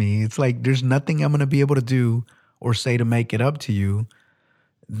dismiss me. It's like, there's nothing I'm going to be able to do or say to make it up to you.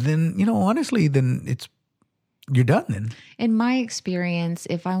 Then, you know, honestly, then you're done then. In my experience,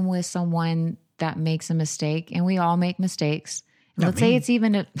 if I'm with someone that makes a mistake, and we all make mistakes, and let's say it's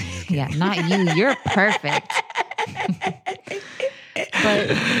even not you, you're perfect. But,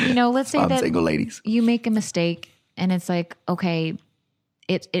 let's say that single ladies. you make a mistake and it's like, okay,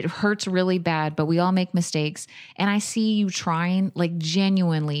 it hurts really bad, but we all make mistakes. And I see you trying, like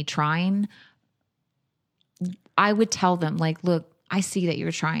genuinely trying. I would tell them like, look, I see that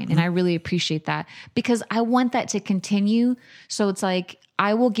you're trying and I really appreciate that because I want that to continue. So it's like,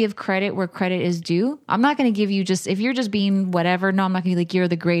 I will give credit where credit is due. I'm not going to give you if you're just being whatever. No, I'm not going to be like, you're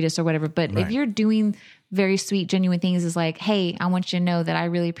the greatest or whatever. But if you're doing very sweet, genuine things, is like, hey, I want you to know that I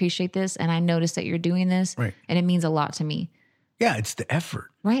really appreciate this. And I notice that you're doing this and it means a lot to me. Yeah. It's the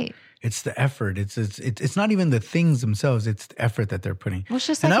effort. Right. It's the effort. It's not even the things themselves. It's the effort that they're putting. Well, it's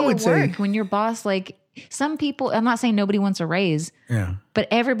just like at work when your boss, like some people, I'm not saying nobody wants a raise, but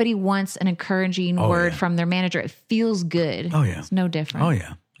everybody wants an encouraging word from their manager. It feels good. Oh, yeah. It's no different. Oh,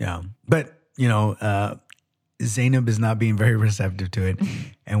 yeah. Yeah. But, Zainab is not being very receptive to it.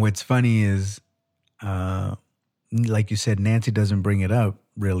 And what's funny is, like you said, Nancy doesn't bring it up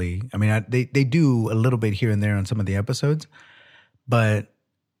really. I mean, they do a little bit here and there on some of the episodes, but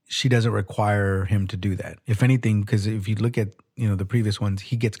she doesn't require him to do that. If anything, because if you look at, the previous ones,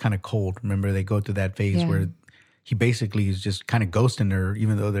 he gets kind of cold. Remember, they go through that phase where he basically is just kind of ghosting her,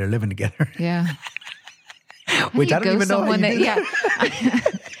 even though they're living together. Yeah. Which I don't even know how you do that.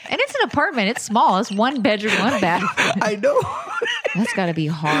 And it's an apartment. It's small. It's one bedroom, one bath. I know. That's got to be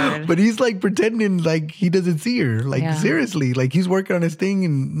hard. But he's like pretending like he doesn't see her. Like seriously, like he's working on his thing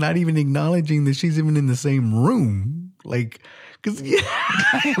and not even acknowledging that she's even in the same room. Like, because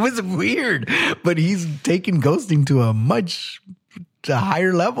it was weird. But he's taking ghosting to a much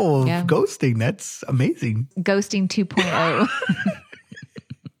higher level of ghosting. That's amazing. Ghosting 2.0.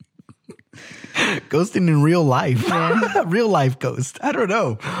 Ghosting in real life. Real life ghost. I don't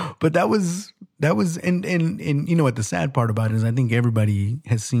know. But that was and you know what the sad part about it is, I think everybody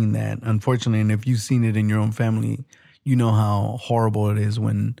has seen that, unfortunately. And if you've seen it in your own family, you know how horrible it is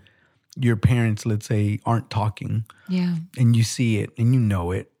when your parents, let's say, aren't talking. Yeah. And you see it and you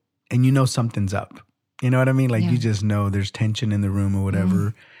know something's up. You know what I mean? Like you just know there's tension in the room or whatever.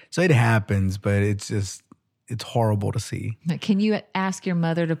 Mm-hmm. So it happens, but it's horrible to see. Can you ask your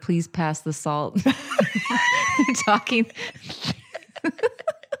mother to please pass the salt? Talking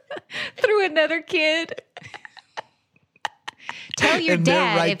through another kid. Tell your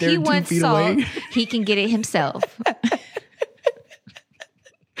dad if he wants salt, he can get it himself.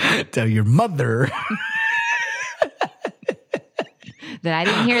 Tell your mother that I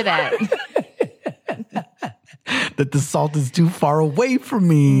didn't hear that. That the salt is too far away from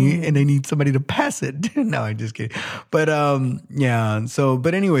me and I need somebody to pass it. No, I'm just kidding. But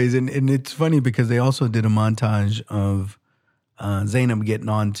but anyways, and it's funny because they also did a montage of Zainab getting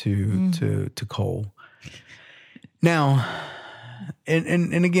on to Cole. Now,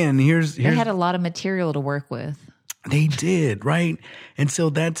 and again, here's they had a lot of material to work with. They did, right? And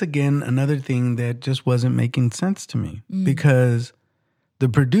so that's, again, another thing that just wasn't making sense to me because the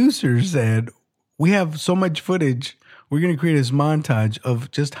producers said, we have so much footage, we're going to create this montage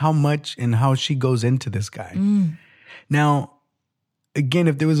of just how much and how she goes into this guy. Now, again,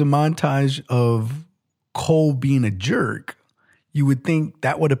 if there was a montage of Cole being a jerk, you would think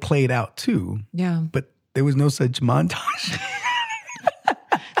that would have played out too. Yeah. But there was no such montage.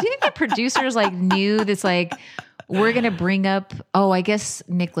 Do you think the producers knew this, we're going to bring up, I guess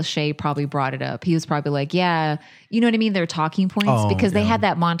Nick Lachey probably brought it up. He was probably like, yeah, you know what I mean? They're talking points because they had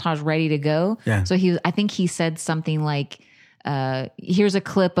that montage ready to go. Yeah. So I think he said something like, here's a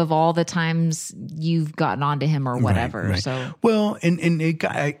clip of all the times you've gotten onto him or whatever. Right. So, well, and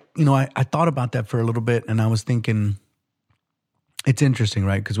I thought about that for a little bit and I was thinking, it's interesting,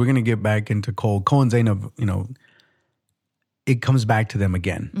 right? Because we're going to get back into Cole and Zainab, it comes back to them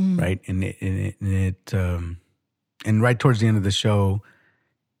again, right? And right towards the end of the show,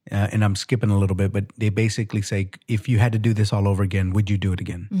 and I'm skipping a little bit, but they basically say, if you had to do this all over again, would you do it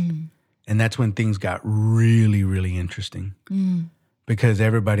again? And that's when things got really, really interesting. Because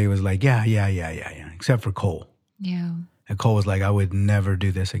everybody was like, yeah, except for Cole. Yeah. And Cole was like, I would never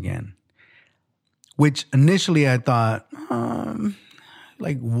do this again. Which initially I thought,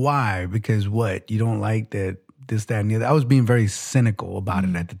 why? Because what? You don't like that, this, that, and the other? I was being very cynical about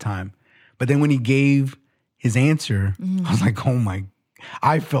it at the time. But then when he gave his answer, I was like,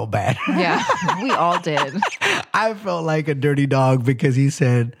 I felt bad. Yeah, we all did. I felt like a dirty dog because he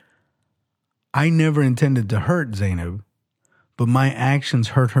said, I never intended to hurt Zainab, but my actions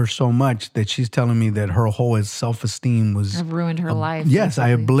hurt her so much that she's telling me that her whole self-esteem was... I've ruined her life. Yes,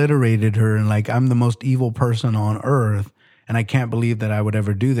 basically. I obliterated her and I'm the most evil person on earth and I can't believe that I would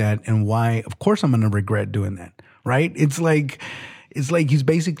ever do that. And why? Of course I'm going to regret doing that, right? It's like... it's like he's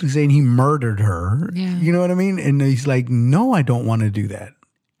basically saying he murdered her. Yeah. You know what I mean? And he's like, no, I don't want to do that.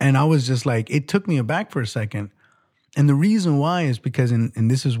 And I was just like, it took me aback for a second. And the reason why is because, and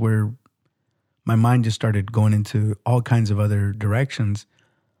this is where my mind just started going into all kinds of other directions.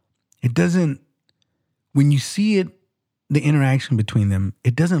 It doesn't, when you see it, the interaction between them,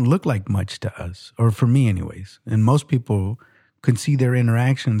 it doesn't look like much to us, or for me anyways. And most people can see their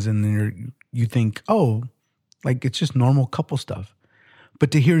interactions and you think, oh, like it's just normal couple stuff.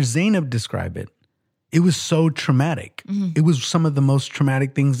 But to hear Zainab describe it, it was so traumatic. Mm-hmm. It was some of the most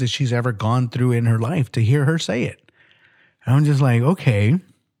traumatic things that she's ever gone through in her life, to hear her say it. And I'm just like, okay,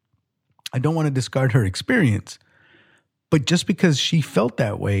 I don't want to discard her experience. But just because she felt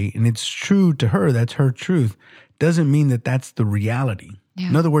that way and it's true to her, that's her truth, doesn't mean that that's the reality. Yeah.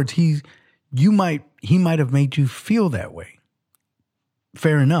 In other words, he might have made you feel that way.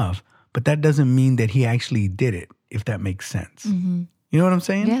 Fair enough. But that doesn't mean that he actually did it, if that makes sense. Mm-hmm. You know what I'm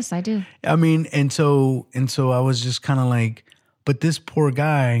saying? Yes, I do. I mean, and so I was just kind of like, but this poor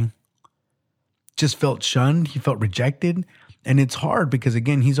guy just felt shunned. He felt rejected. And it's hard because,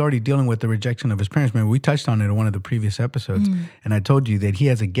 again, he's already dealing with the rejection of his parents. Remember, we touched on it in one of the previous episodes. And I told you that he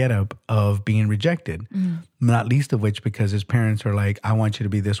has a getup of being rejected, not least of which because his parents are like, I want you to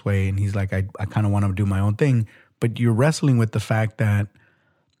be this way. And he's like, I kind of want to do my own thing. But you're wrestling with the fact that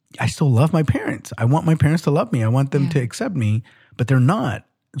I still love my parents. I want my parents to love me. I want them to accept me, but they're not.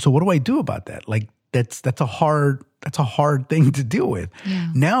 So what do I do about that? Like that's a hard thing to deal with.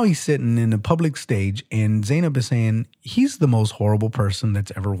 Yeah. Now he's sitting in a public stage and Zainab is saying he's the most horrible person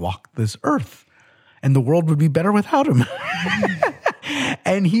that's ever walked this earth and the world would be better without him.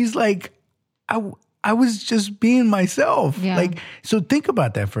 And he's like, I was just being myself. Yeah. Like, so think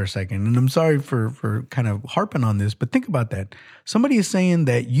about that for a second. And I'm sorry for kind of harping on this, but think about that. Somebody is saying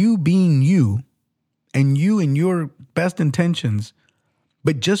that you being you and your best intentions,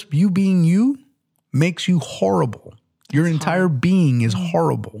 but just you being you makes you horrible. Your entire being is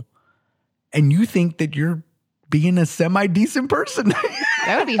horrible. And you think that you're being a semi-decent person.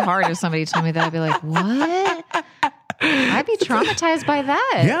 That would be hard if somebody told me that. I'd be like, what? I'd be traumatized by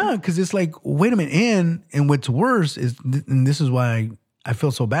that. Yeah, because it's like, wait a minute. And what's worse is, and this is why I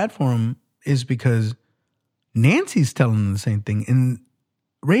feel so bad for him, is because Nancy's telling him the same thing, and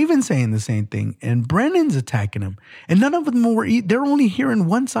Raven's saying the same thing, and Brennan's attacking him. And none of them they're only hearing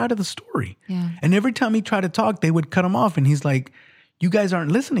one side of the story. Yeah. And every time he tried to talk, they would cut him off. And he's like, you guys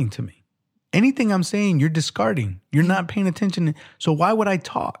aren't listening to me. Anything I'm saying, you're discarding. You're not paying attention. So why would I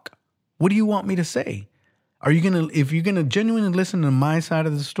talk? What do you want me to say? If you're gonna genuinely listen to my side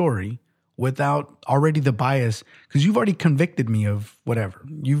of the story without already the bias, because you've already convicted me of whatever.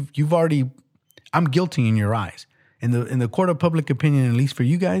 You've already, I'm guilty in your eyes. In the court of public opinion, at least for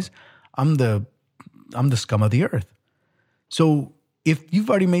you guys, I'm the scum of the earth. So if you've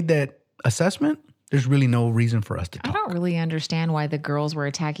already made that assessment, there's really no reason for us to talk. I don't really understand why the girls were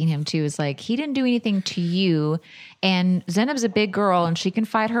attacking him too. It's like, he didn't do anything to you. And Zainab's a big girl and she can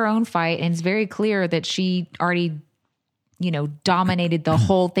fight her own fight. And it's very clear that she already, dominated the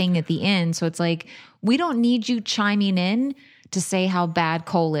whole thing at the end. So it's like, we don't need you chiming in to say how bad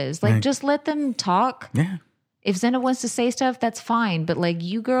Cole is. Like, just let them talk. Yeah. If Zainab wants to say stuff, that's fine. But like,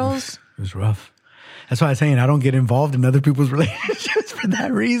 you girls. It was rough. That's why I'm saying I don't get involved in other people's relationships for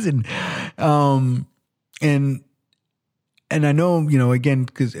that reason. And I know, again,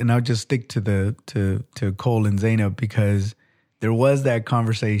 and I'll just stick to Cole and Zainab, because there was that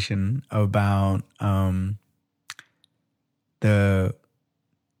conversation about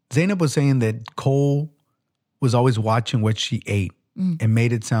Zainab was saying that Cole was always watching what she ate and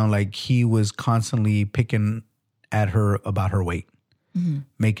made it sound like he was constantly picking at her about her weight. Mm-hmm.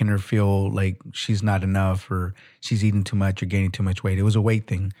 Making her feel like she's not enough or she's eating too much or gaining too much weight. It was a weight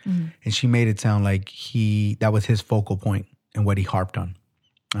thing. Mm-hmm. And she made it sound like that was his focal point and what he harped on.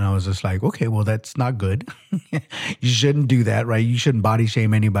 And I was just like, okay, well, that's not good. You shouldn't do that, right? You shouldn't body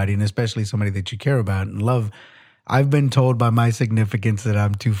shame anybody, and especially somebody that you care about and love. I've been told by my significants that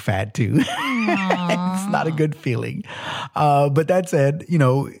I'm too fat too. It's not a good feeling. But that said,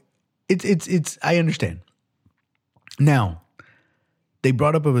 it's I understand. Now, they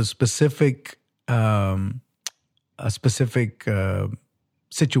brought up a specific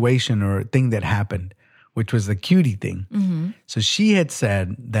situation or thing that happened, which was the cutie thing. Mm-hmm. So she had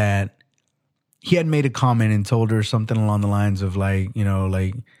said that he had made a comment and told her something along the lines of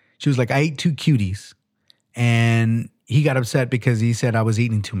she was like, I ate 2 cuties. And he got upset because he said I was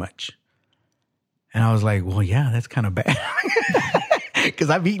eating too much. And I was like, well, yeah, that's kind of bad. Because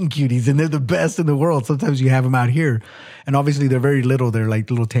I've eaten cuties and they're the best in the world. Sometimes you have them out here. And obviously they're very little. They're like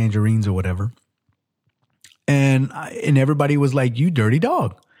little tangerines or whatever. And everybody was like, you dirty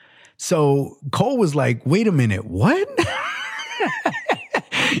dog. So Cole was like, wait a minute, what?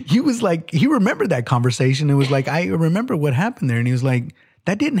 He was like, he remembered that conversation. It was like, I remember what happened there. And he was like,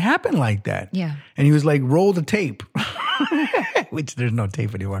 that didn't happen like that. Yeah. And he was like, roll the tape, which there's no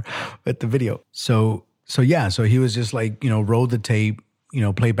tape anymore, but the video. So he was just like, roll the tape,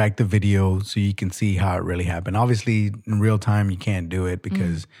 play back the video so you can see how it really happened. Obviously, in real time, you can't do it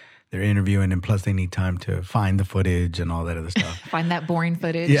because they're interviewing, and plus they need time to find the footage and all that other stuff. Find that boring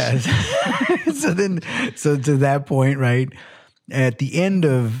footage. Yes. So to that point, right, at the end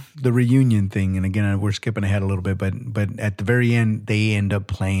of the reunion thing, and again, we're skipping ahead a little bit, but at the very end, they end up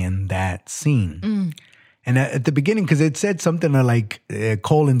playing that scene. And at the beginning, because it said something like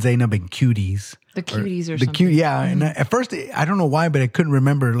Cole and Zaynab and cuties. The cuties or something. Yeah. And at first, I don't know why, but I couldn't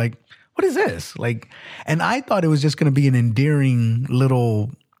remember, like, what is this? Like, and I thought it was just going to be an endearing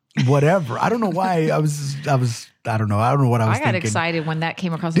little whatever. I don't know why. I don't know. I don't know what I was thinking. I got excited when that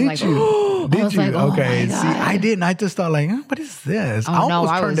came across. Did I was you? like, oh, Did you? like, oh okay. my God. See, I didn't. I just thought like, what is this? Oh, I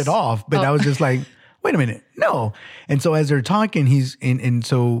almost turned it off, but I was just like, wait a minute. No. And so as they're talking, he's and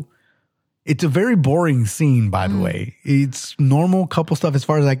so it's a very boring scene, by the way. It's normal couple stuff as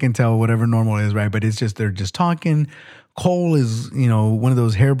far as I can tell, whatever normal is, right? But it's just, they're just talking. Cole is, one of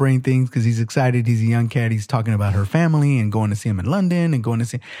those harebrained things because he's excited. He's a young cat. He's talking about her family and going to see him in London and going to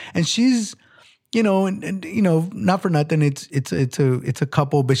see, and she's, and not for nothing. It's a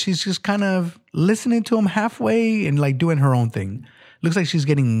couple, but she's just kind of listening to him halfway and like doing her own thing. Looks like she's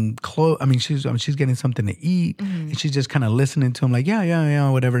getting close. I mean, she's getting something to eat, and she's just kind of listening to him, like yeah,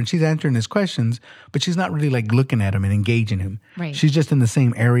 whatever. And she's answering his questions, but she's not really like looking at him and engaging him. Right. She's just in the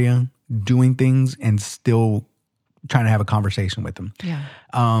same area doing things and still trying to have a conversation with him. Yeah.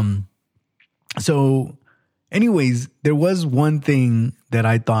 So, anyways, there was one thing that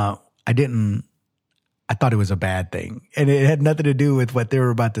I thought it was a bad thing, and it had nothing to do with what they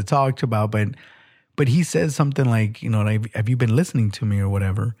were about to talk about, but he says something like, like, have you been listening to me or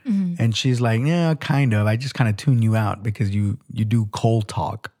whatever? And she's like, yeah, kind of. I just kind of tune you out because you do cold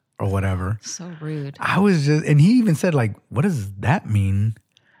talk or whatever. So rude. I was just, and he even said like, what does that mean?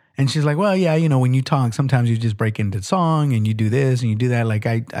 And she's like, well, yeah, when you talk, sometimes you just break into song and you do this and you do that. Like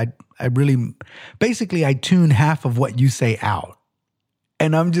I really, basically I tune half of what you say out.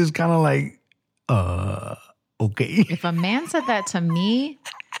 And I'm just kind of like, okay. If a man said that to me,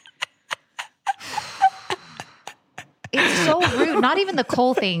 it's so rude. Not even the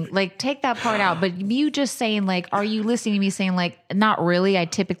Cole thing. Like, take that part out. But you just saying, like, are you listening to me saying, like, not really, I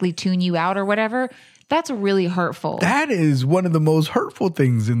typically tune you out or whatever. That's really hurtful. That is one of the most hurtful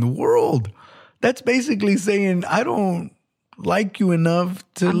things in the world. That's basically saying, I don't like you enough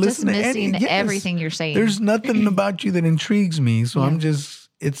to listen to everything you're saying. There's nothing about you that intrigues me. So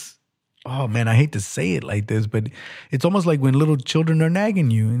oh man, I hate to say it like this, but it's almost like when little children are nagging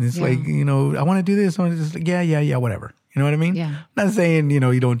you and it's like, I want to do this. I want to just like, yeah, whatever. You know what I mean? Yeah. I'm not saying,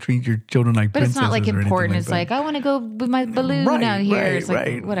 you don't treat your children like princesses. But it's not like important. Like it's like, I want to go with my balloon out here. It's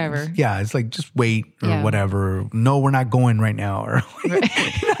like, whatever. Yeah. It's like, just wait or whatever. No, we're not going right now. Or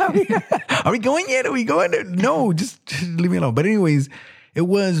are we going yet? Are we going? No, just leave me alone. But anyways, it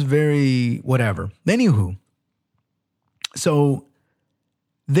was very whatever. Anywho. So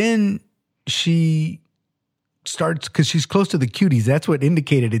then she starts, because she's close to the cuties. That's what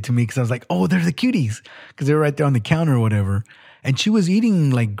indicated it to me, because I was like, oh, they're the cuties, because they were right there on the counter or whatever. And she was eating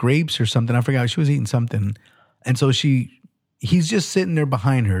like grapes or something. I forgot. She was eating something. And so he's just sitting there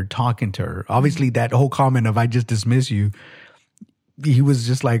behind her, talking to her. Obviously, that whole comment of, I just dismiss you, he was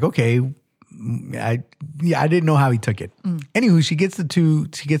just like, okay. I didn't know how he took it. Anywho, she gets the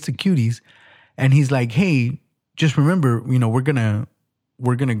cuties, and he's like, hey, just remember, we're gonna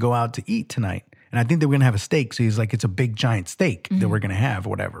go out to eat tonight. And I think they were going to have a steak. So he's like, it's a big giant steak that we're going to have or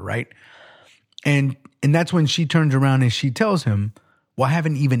whatever, right? And that's when she turns around and she tells him, well, I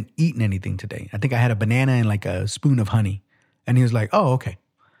haven't even eaten anything today. I think I had a banana and like a spoon of honey. And he was like, oh, okay.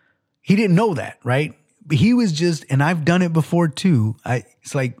 He didn't know that, right? But he was just, and I've done it before too.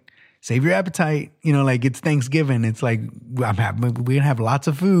 It's like, save your appetite. Like, it's Thanksgiving. It's like, we're going to have lots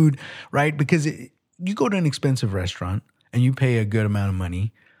of food, right? Because you go to an expensive restaurant and you pay a good amount of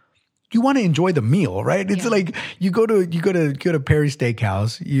money. You want to enjoy the meal, right? It's like you go to Perry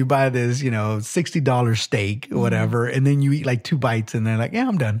Steakhouse, you buy this, $60 steak or whatever, and then you eat like 2 bites, and they're like, yeah,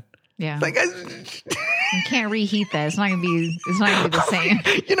 I'm done. Yeah, like you can't reheat that. It's not gonna be the same.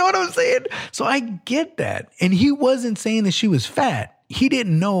 You know what I'm saying? So I get that, and he wasn't saying that she was fat. he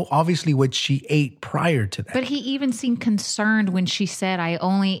didn't know obviously what she ate prior to that. But he even seemed concerned when she said, I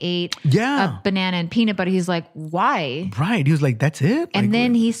only ate Yeah. a banana and peanut butter. He's like, why? Right. He was like, that's it? And Like,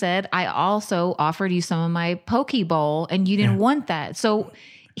 then he said, I also offered you some of my poke bowl and you didn't want that. So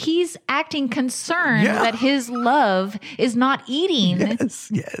he's acting concerned Yeah. that his love is not eating.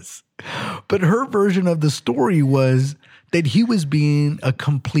 Yes. But her version of the story was that he was being a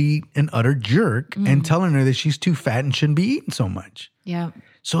complete and utter jerk and telling her that she's too fat and shouldn't be eating so much. Yeah.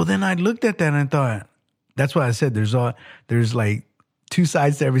 So then I looked at that and I thought, that's why I said there's like two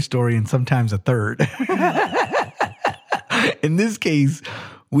sides to every story and sometimes a third. In this case,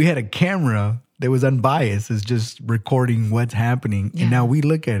 we had a camera that was unbiased, is just recording what's happening. Yeah. And now we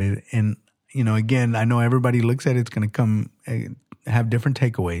look at it and, again, I know everybody looks at it, it's going to come have different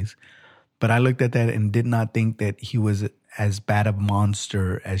takeaways. But I looked at that and did not think that he was as bad a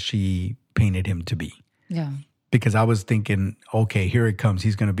monster as she painted him to be. Yeah. Because I was thinking, okay, here it comes.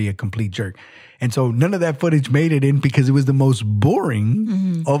 He's going to be a complete jerk. And so none of that footage made it in because it was the most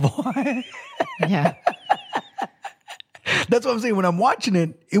boring of all. Yeah. That's what I'm saying. When I'm watching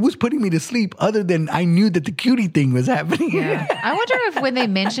it, it was putting me to sleep other than I knew that the cutie thing was happening. Yeah. I wonder if when they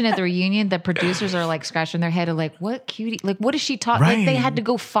mention at the reunion, the producers are like scratching their head of like, what cutie? Like, what is she talking? Right. Like they had to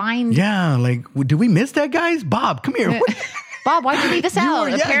go find Yeah. Like, did we miss that, guys? Bob, come here. Bob, why'd you leave this out? were-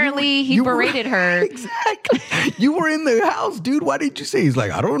 yeah, Apparently he you were- berated her. Exactly. You were in the house, dude. Why didn't you say? He's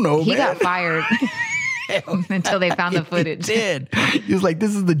like, I don't know, He man. got fired until they found the footage. He did. He was like,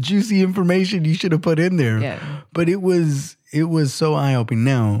 this is the juicy information you should have put in there. Yeah. But it was so eye-opening.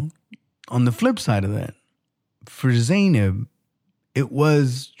 Now, on the flip side of that, for Zainab, it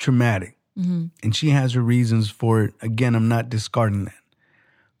was traumatic. And she has her reasons for it. Again, I'm not discarding that.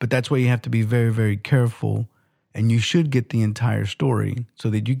 But that's why you have to be very, very careful. And you should get the entire story so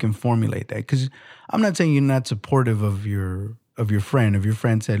that you can formulate that. Because I'm not saying you're not supportive of your friend. If your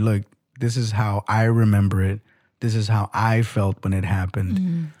friend said, look, this is how I remember it. This is how I felt when it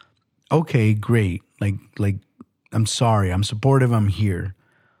happened. Okay, great. Like I'm sorry. I'm supportive. I'm here.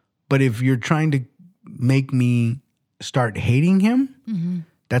 But if you're trying to make me start hating him,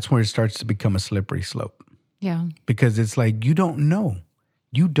 that's where it starts to become a slippery slope. Yeah. Because it's like, you don't know.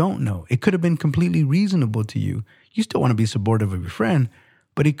 You don't know. It could have been completely reasonable to you. You still want to be supportive of your friend,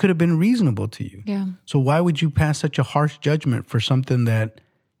 but it could have been reasonable to you. Yeah. So why would you pass such a harsh judgment for something that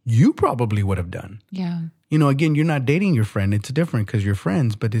you probably would have done? Yeah. Again, you're not dating your friend. It's different because you're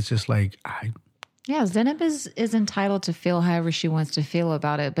friends, but it's just like, Yeah, Zainab is entitled to feel however she wants to feel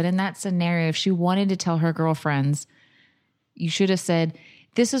about it. But in that scenario, if she wanted to tell her girlfriends, you should have said,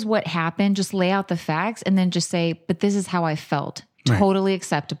 this is what happened. Just lay out the facts and then just say, but this is how I felt. Right. Totally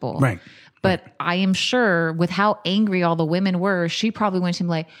acceptable. Right. But I am sure with how angry all the women were, she probably went to him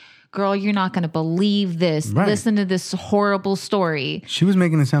like, girl, you're not going to believe this. Right. Listen to this horrible story. she was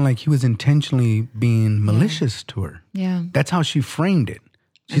making it sound like he was intentionally being malicious to her. Yeah. That's how she framed it.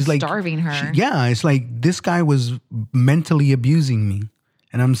 She's And like starving her. It's like this guy was mentally abusing me.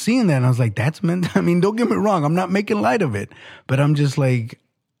 And I'm seeing that and I was like, that's meant. I mean, don't get me wrong. I'm not making light of it, but I'm just like,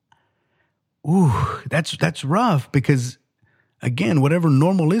 ooh, that's rough because again, whatever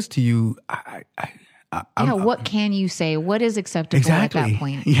normal is to you, What can you say? What is acceptable at that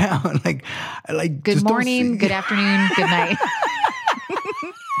point? Yeah. Like Good just don't morning, say- good afternoon, good night.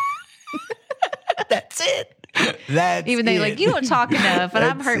 That's it. That's Even though you're like, you don't talk enough, and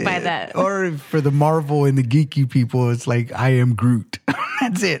I'm That's hurt by it. that. Or for the Marvel and the geeky people, it's like, I am Groot.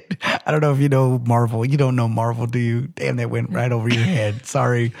 That's it. I don't know if you know Marvel. You don't know Marvel, do you? Damn, that went right over your head.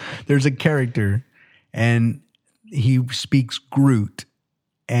 Sorry. There's a character and he speaks Groot.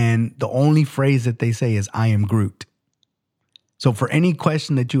 And the only phrase that they say is, I am Groot. So for any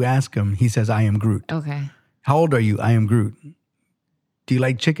question that you ask him, he says, I am Groot. Okay. How old are you? I am Groot. Do you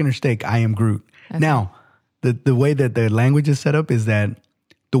like chicken or steak? I am Groot. Okay. Now, the way that the language is set up is that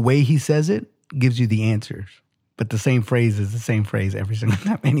the way he says it gives you the answers. But the same phrase is the same phrase every single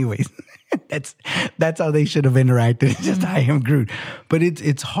time. Anyways, that's how they should have interacted. It's just I am Groot. But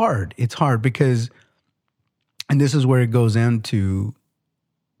it's hard. It's hard because, and this is where it goes into,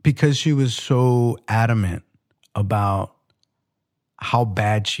 because she was so adamant about how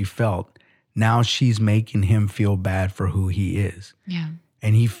bad she felt, now she's making him feel bad for who he is. Yeah.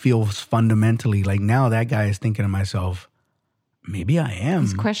 And he feels fundamentally like now that guy is thinking to myself, maybe I am.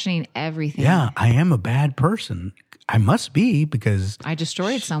 He's questioning everything. Yeah, I am a bad person. I must be because I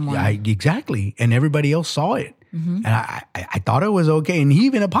destroyed someone. Exactly. And everybody else saw it. And I thought it was okay. And he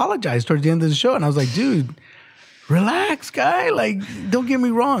even apologized towards the end of the show. And I was like, dude, relax, guy. Like, don't get me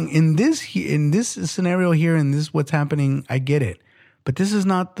wrong. In this scenario here, in this what's happening, I get it. But this is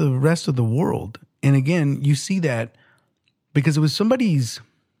not the rest of the world. And again, you see that because it was somebody's.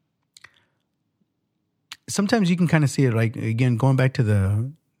 Sometimes you can kind of see it, like, again, going back to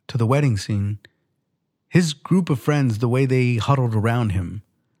the wedding scene. His group of friends, the way they huddled around him,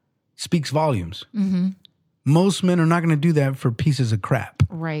 speaks volumes. Mm-hmm. Most men are not going to do that for pieces of crap.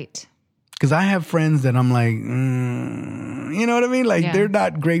 Right. Because I have friends that I'm like, you know what I mean? Like, they're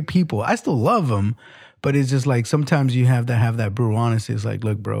not great people. I still love them, but it's just like sometimes you have to have that brutal honesty. It's like,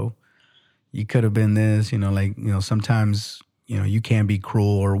 look, bro, you could have been this, sometimes, you can be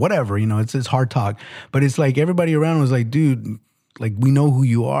cruel or whatever, it's hard talk. But it's like everybody around was like, dude, like, we know who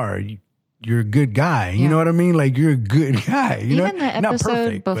you are. You're a good guy. You know what I mean? Like, you're a good guy. Even the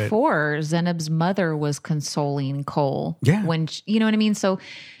episode before, Zenob's mother was consoling Cole. Yeah. When, you know what I mean? So,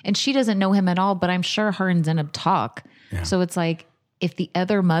 and she doesn't know him at all, but I'm sure her and Zenob talk. Yeah. So it's like, if the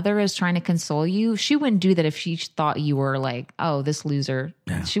other mother is trying to console you, she wouldn't do that if she thought you were like, oh, this loser.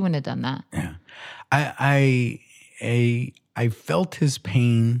 Yeah. She wouldn't have done that. Yeah. I felt his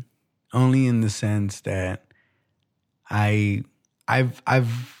pain only in the sense that I've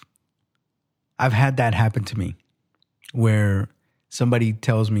had that happen to me where somebody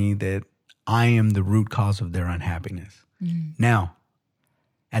tells me that I am the root cause of their unhappiness. Mm. Now,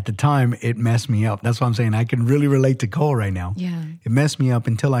 at the time, it messed me up. That's why I'm saying I can really relate to Cole right now. Yeah. It messed me up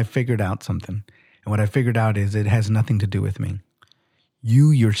until I figured out something. And what I figured out is it has nothing to do with me. You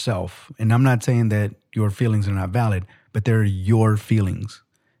yourself, and I'm not saying that your feelings are not valid, but they're your feelings.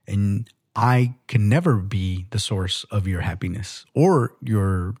 And I can never be the source of your happiness or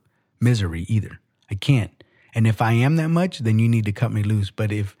your misery either. I can't. And if I am that much, then you need to cut me loose.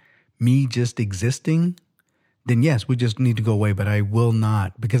 But if me just existing, then yes, we just need to go away. But I will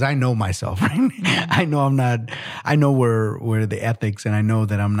not, because I know myself, right? I know I'm not, I know where the ethics, and I know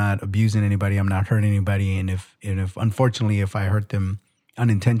that I'm not abusing anybody. I'm not hurting anybody. And if unfortunately, if I hurt them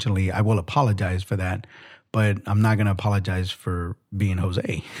unintentionally, I will apologize for that. But I'm not going to apologize for being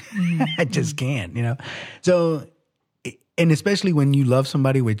Jose. I just can't, So, and especially when you love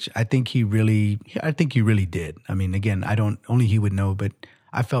somebody, which I think he really did. I mean, again, only he would know, but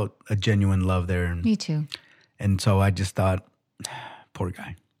I felt a genuine love there. And, me too. And so I just thought, poor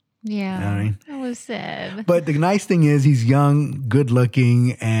guy. Yeah. You know what I mean? That was sad. But the nice thing is he's young, good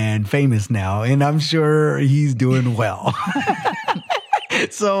looking, and famous now. And I'm sure he's doing well.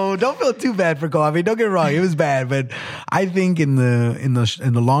 So don't feel too bad for Cole. I mean, don't get me wrong, it was bad, but I think in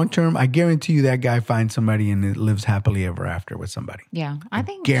the long term, I guarantee you that guy finds somebody and lives happily ever after with somebody. Yeah, I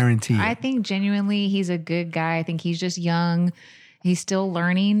think guarantee. I think genuinely he's a good guy. I think he's just young. He's still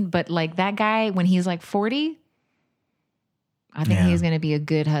learning, but like that guy when he's like 40, I think he's going to be a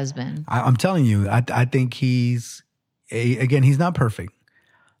good husband. I'm telling you, I think he's not perfect.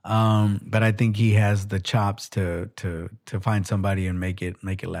 But I think he has the chops to find somebody and make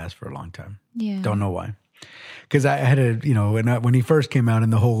it last for a long time. Yeah. Don't know why. Because I had when he first came out in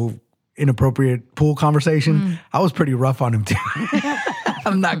the whole inappropriate pool conversation, I was pretty rough on him too.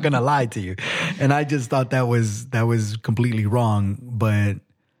 I'm not gonna lie to you. And I just thought that was completely wrong.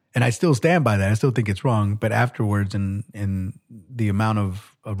 And I still stand by that. I still think it's wrong. But afterwards and the amount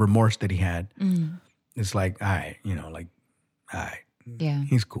of remorse that he had, it's like, all right, all right. Yeah.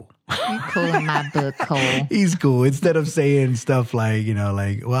 He's cool. You're cool in my book, Cole. He's cool. Instead of saying stuff like,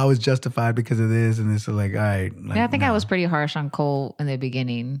 well, I was justified because of this and this, like, all right. Like, I think I was pretty harsh on Cole in the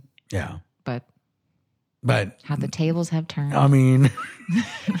beginning. Yeah. But how the tables have turned. I mean,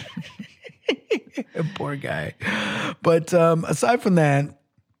 poor guy. But aside from that,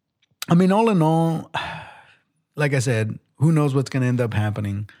 I mean, all in all, like I said, who knows what's going to end up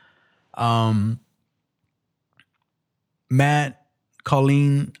happening. Matt,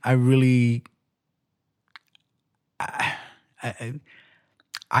 Colleen, I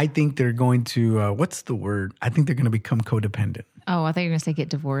think they're going to, what's the word? I think they're going to become codependent. Oh, I thought you were going to say get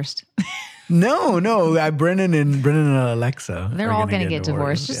divorced. No. Brennan and Alexa. They're all going to get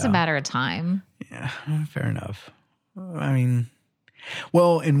divorced. Just a matter of time. Yeah, fair enough. I mean,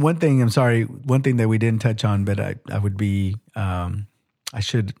 well, and one thing that we didn't touch on, but I would be, I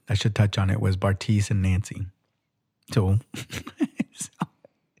should touch on it was Bartise and Nancy.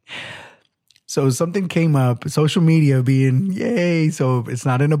 So something came up, social media being, yay, so it's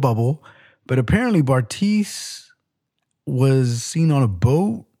not in a bubble. But apparently Bartise was seen on a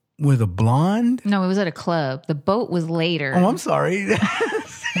boat with a blonde. No, it was at a club. The boat was later. Oh, I'm sorry.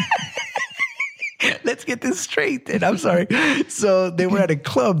 Let's get this straight then. I'm sorry. So they were at a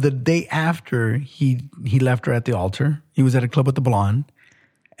club the day after he left her at the altar. He was at a club with the blonde.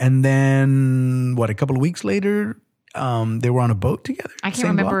 And then, a couple of weeks later, they were on a boat together. I can't Same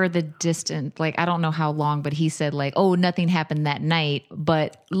remember block? the distance. Like, I don't know how long, but he said like, oh, nothing happened that night,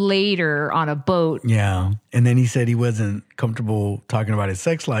 but later on a boat. Yeah. And then he said he wasn't comfortable talking about his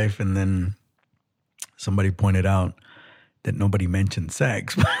sex life. And then somebody pointed out that nobody mentioned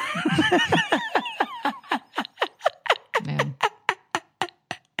sex. Man.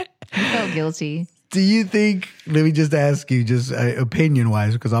 He felt guilty. Do you think, let me just ask you, just opinion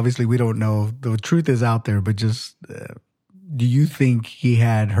wise, because obviously we don't know, the truth is out there, but just do you think he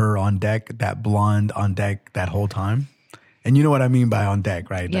had her on deck, that blonde on deck that whole time? And you know what I mean by on deck,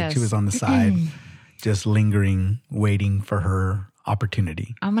 right? Yes. Like she was on the side, just lingering, waiting for her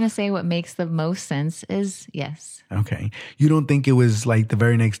opportunity. I'm going to say what makes the most sense is yes. Okay. You don't think it was like the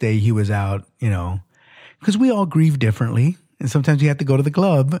very next day he was out, you know, because we all grieve differently. And sometimes you have to go to the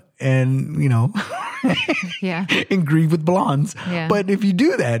club and, you know, Yeah. and grieve with blondes. Yeah. But if you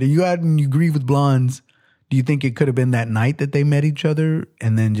do that and you go out and you grieve with blondes, do you think it could have been that night that they met each other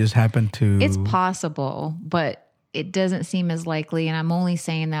and then just happened to? It's possible, but it doesn't seem as likely. And I'm only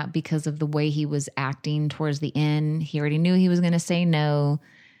saying that because of the way he was acting towards the end. He already knew he was going to say no.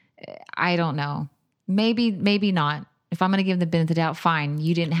 I don't know. Maybe not. If I'm going to give the benefit of the doubt, fine.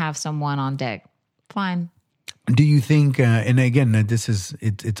 You didn't have someone on deck. Fine. Do you think, and again, this is,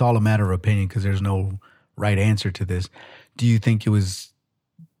 it's all a matter of opinion because there's no right answer to this. Do you think it was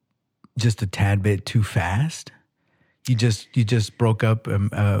just a tad bit too fast? You just broke up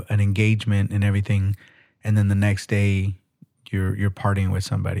an engagement and everything, and then the next day you're partying with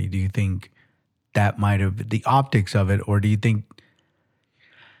somebody. Do you think that might have the optics of it, or do you think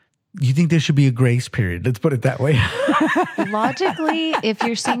there should be a grace period? Let's put it that way. Logically, if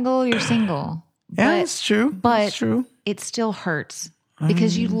you're single, you're single. Yeah, that's true. But That's true. it still hurts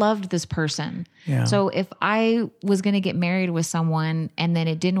because you loved this person. Yeah. So if I was going to get married with someone and then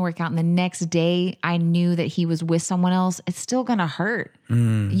it didn't work out and the next day I knew that he was with someone else, it's still going to hurt.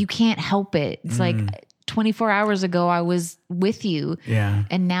 You can't help it. It's like 24 hours ago I was with you. Yeah.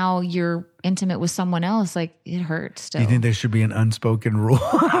 And now you're intimate with someone else. Like it hurts still. Do you think there should be an unspoken rule,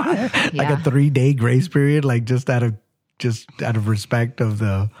 like a Yeah. 3-day grace period, like just out of respect of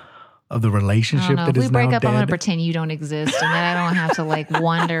the I don't relationship know. that If is we break now up, I'm going to dead? pretend you don't exist, and then I don't have to like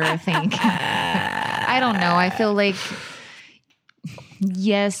wonder or think. I don't know. I feel like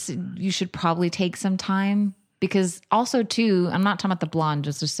yes, you should probably take some time because also too, I'm not talking about the blonde,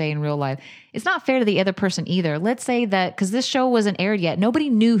 just to say in real life, it's not fair to the other person either. Let's say that because this show wasn't aired yet, nobody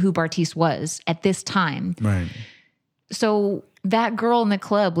knew who Bartise was at this time. Right. So that girl in the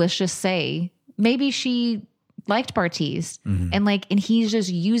club, let's just say, maybe she liked Bartise and he's just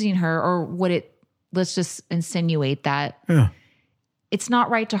using her or let's just insinuate that. Yeah. It's not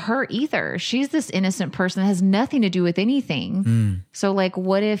right to her either. She's this innocent person that has nothing to do with anything. So like,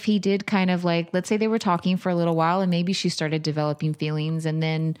 what if he did kind of like, let's say they were talking for a little while and maybe she started developing feelings and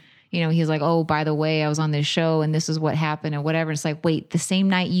then, you know, he's like, oh, by the way, I was on this show and this is what happened or whatever. It's like, wait, the same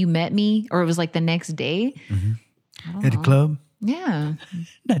night you met me or it was like the next day? I don't At the know. club? Yeah.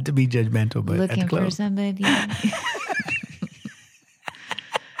 Not to be judgmental, but at Looking the club. for somebody.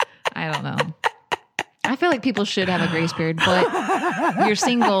 I don't know. I feel like people should have a grace period, but you're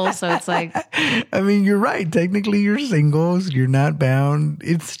single, so it's like, I mean, you're right. Technically, you're singles. You're not bound.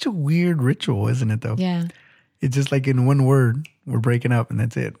 It's such a weird ritual, isn't it, though? yeah. It's just like in one word, we're breaking up and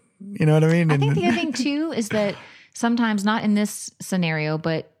that's it. You know what I mean? I think the other thing too is that sometimes, not in this scenario,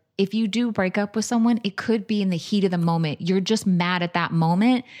 but if you do break up with someone, it could be in the heat of the moment. You're just mad at that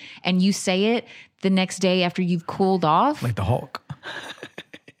moment and you say it the next day after you've cooled off. like the Hulk.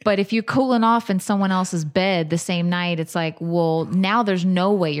 But if you're cooling off in someone else's bed the same night, it's like, well, now there's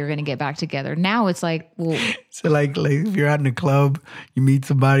no way you're going to get back together. Now it's like, well, So like if you're out in a club, you meet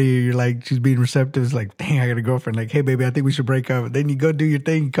somebody, you're like, she's being receptive. It's like, dang, I got a girlfriend. Like, hey, baby, I think we should break up. Then you go do your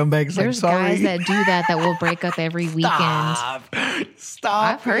thing, you come back. It's there's like, sorry. guys that do that will break up every weekend.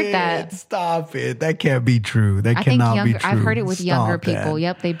 Stop. I've heard it. that. Stop it. That can't be true. That I think cannot be younger. true. I've heard it with younger Stop people. that.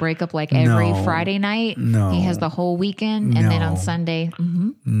 Yep, they break up like every No. Friday night. No. He has the whole weekend, and then on No. Sunday,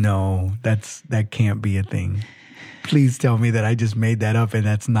 No, that can't be a thing. Please tell me that I just made that up and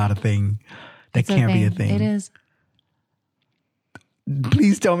that's not a thing. That it's a can't be a thing. thing. It is.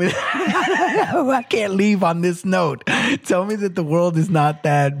 Please tell me that. I can't leave on this note. Tell me that the world is not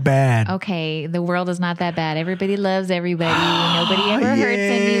that bad. Okay, the world is not that bad. Everybody loves everybody. Nobody ever hurts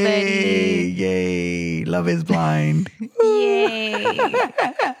Yay, anybody. Yay. Love is blind. Yay.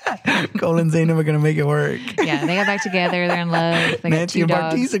 Cole and Zayn are going to make it work. Yeah, they got back together. They're in love. They got Nancy 2 and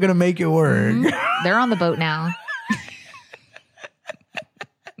dogs. Bartise are going to make it work. They're on the boat now.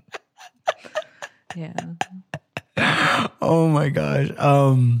 Yeah. Oh my gosh.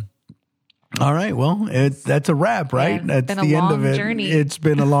 All right. Well, that's a wrap, right? Yeah, That's been a the end long of it. journey. It's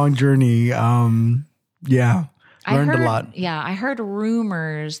been a long journey. Yeah. Learned a lot. Yeah, I heard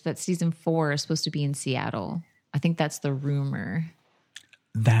rumors that season 4 is supposed to be in Seattle. I think that's the rumor.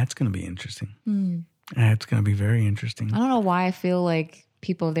 That's going to be interesting. That's going to be very interesting. I don't know why I feel like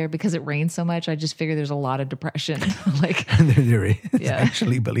people there, because it rains so much, I just figure there's a lot of depression. Like, there is Yeah.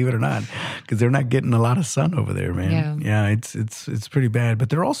 actually, believe it or not, because they're not getting a lot of sun over there, man. Yeah, it's pretty bad. But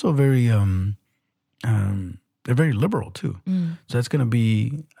they're also very they're very liberal too. So that's going to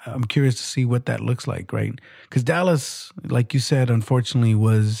be. I'm curious to see what that looks like, right? Because Dallas, like you said, unfortunately,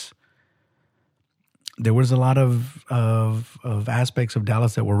 there was a lot of aspects of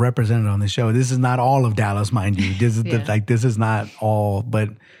Dallas that were represented on the show. This is not all of Dallas, mind you. This is this is not all, but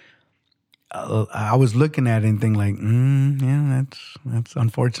I was looking at it and thinking like, yeah, that's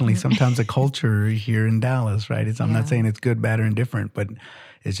unfortunately sometimes a culture here in Dallas, right? I'm not saying it's good, bad, or indifferent, but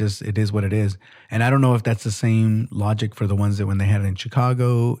it's just, it is what it is. And I don't know if that's the same logic for the ones that when they had it in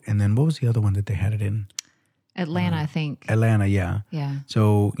Chicago, and then what was the other one that they had it in? Atlanta, I think. Atlanta, yeah. Yeah.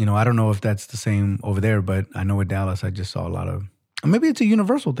 So, I don't know if that's the same over there, but I know with Dallas, I just saw a lot of, maybe it's a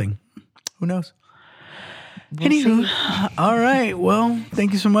universal thing. Who knows? Anywho, all right. Well,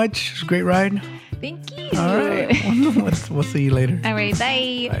 thank you so much. It was a great ride. Thank you. All right. We'll see you later. All right.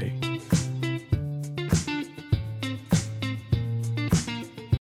 Bye. Bye.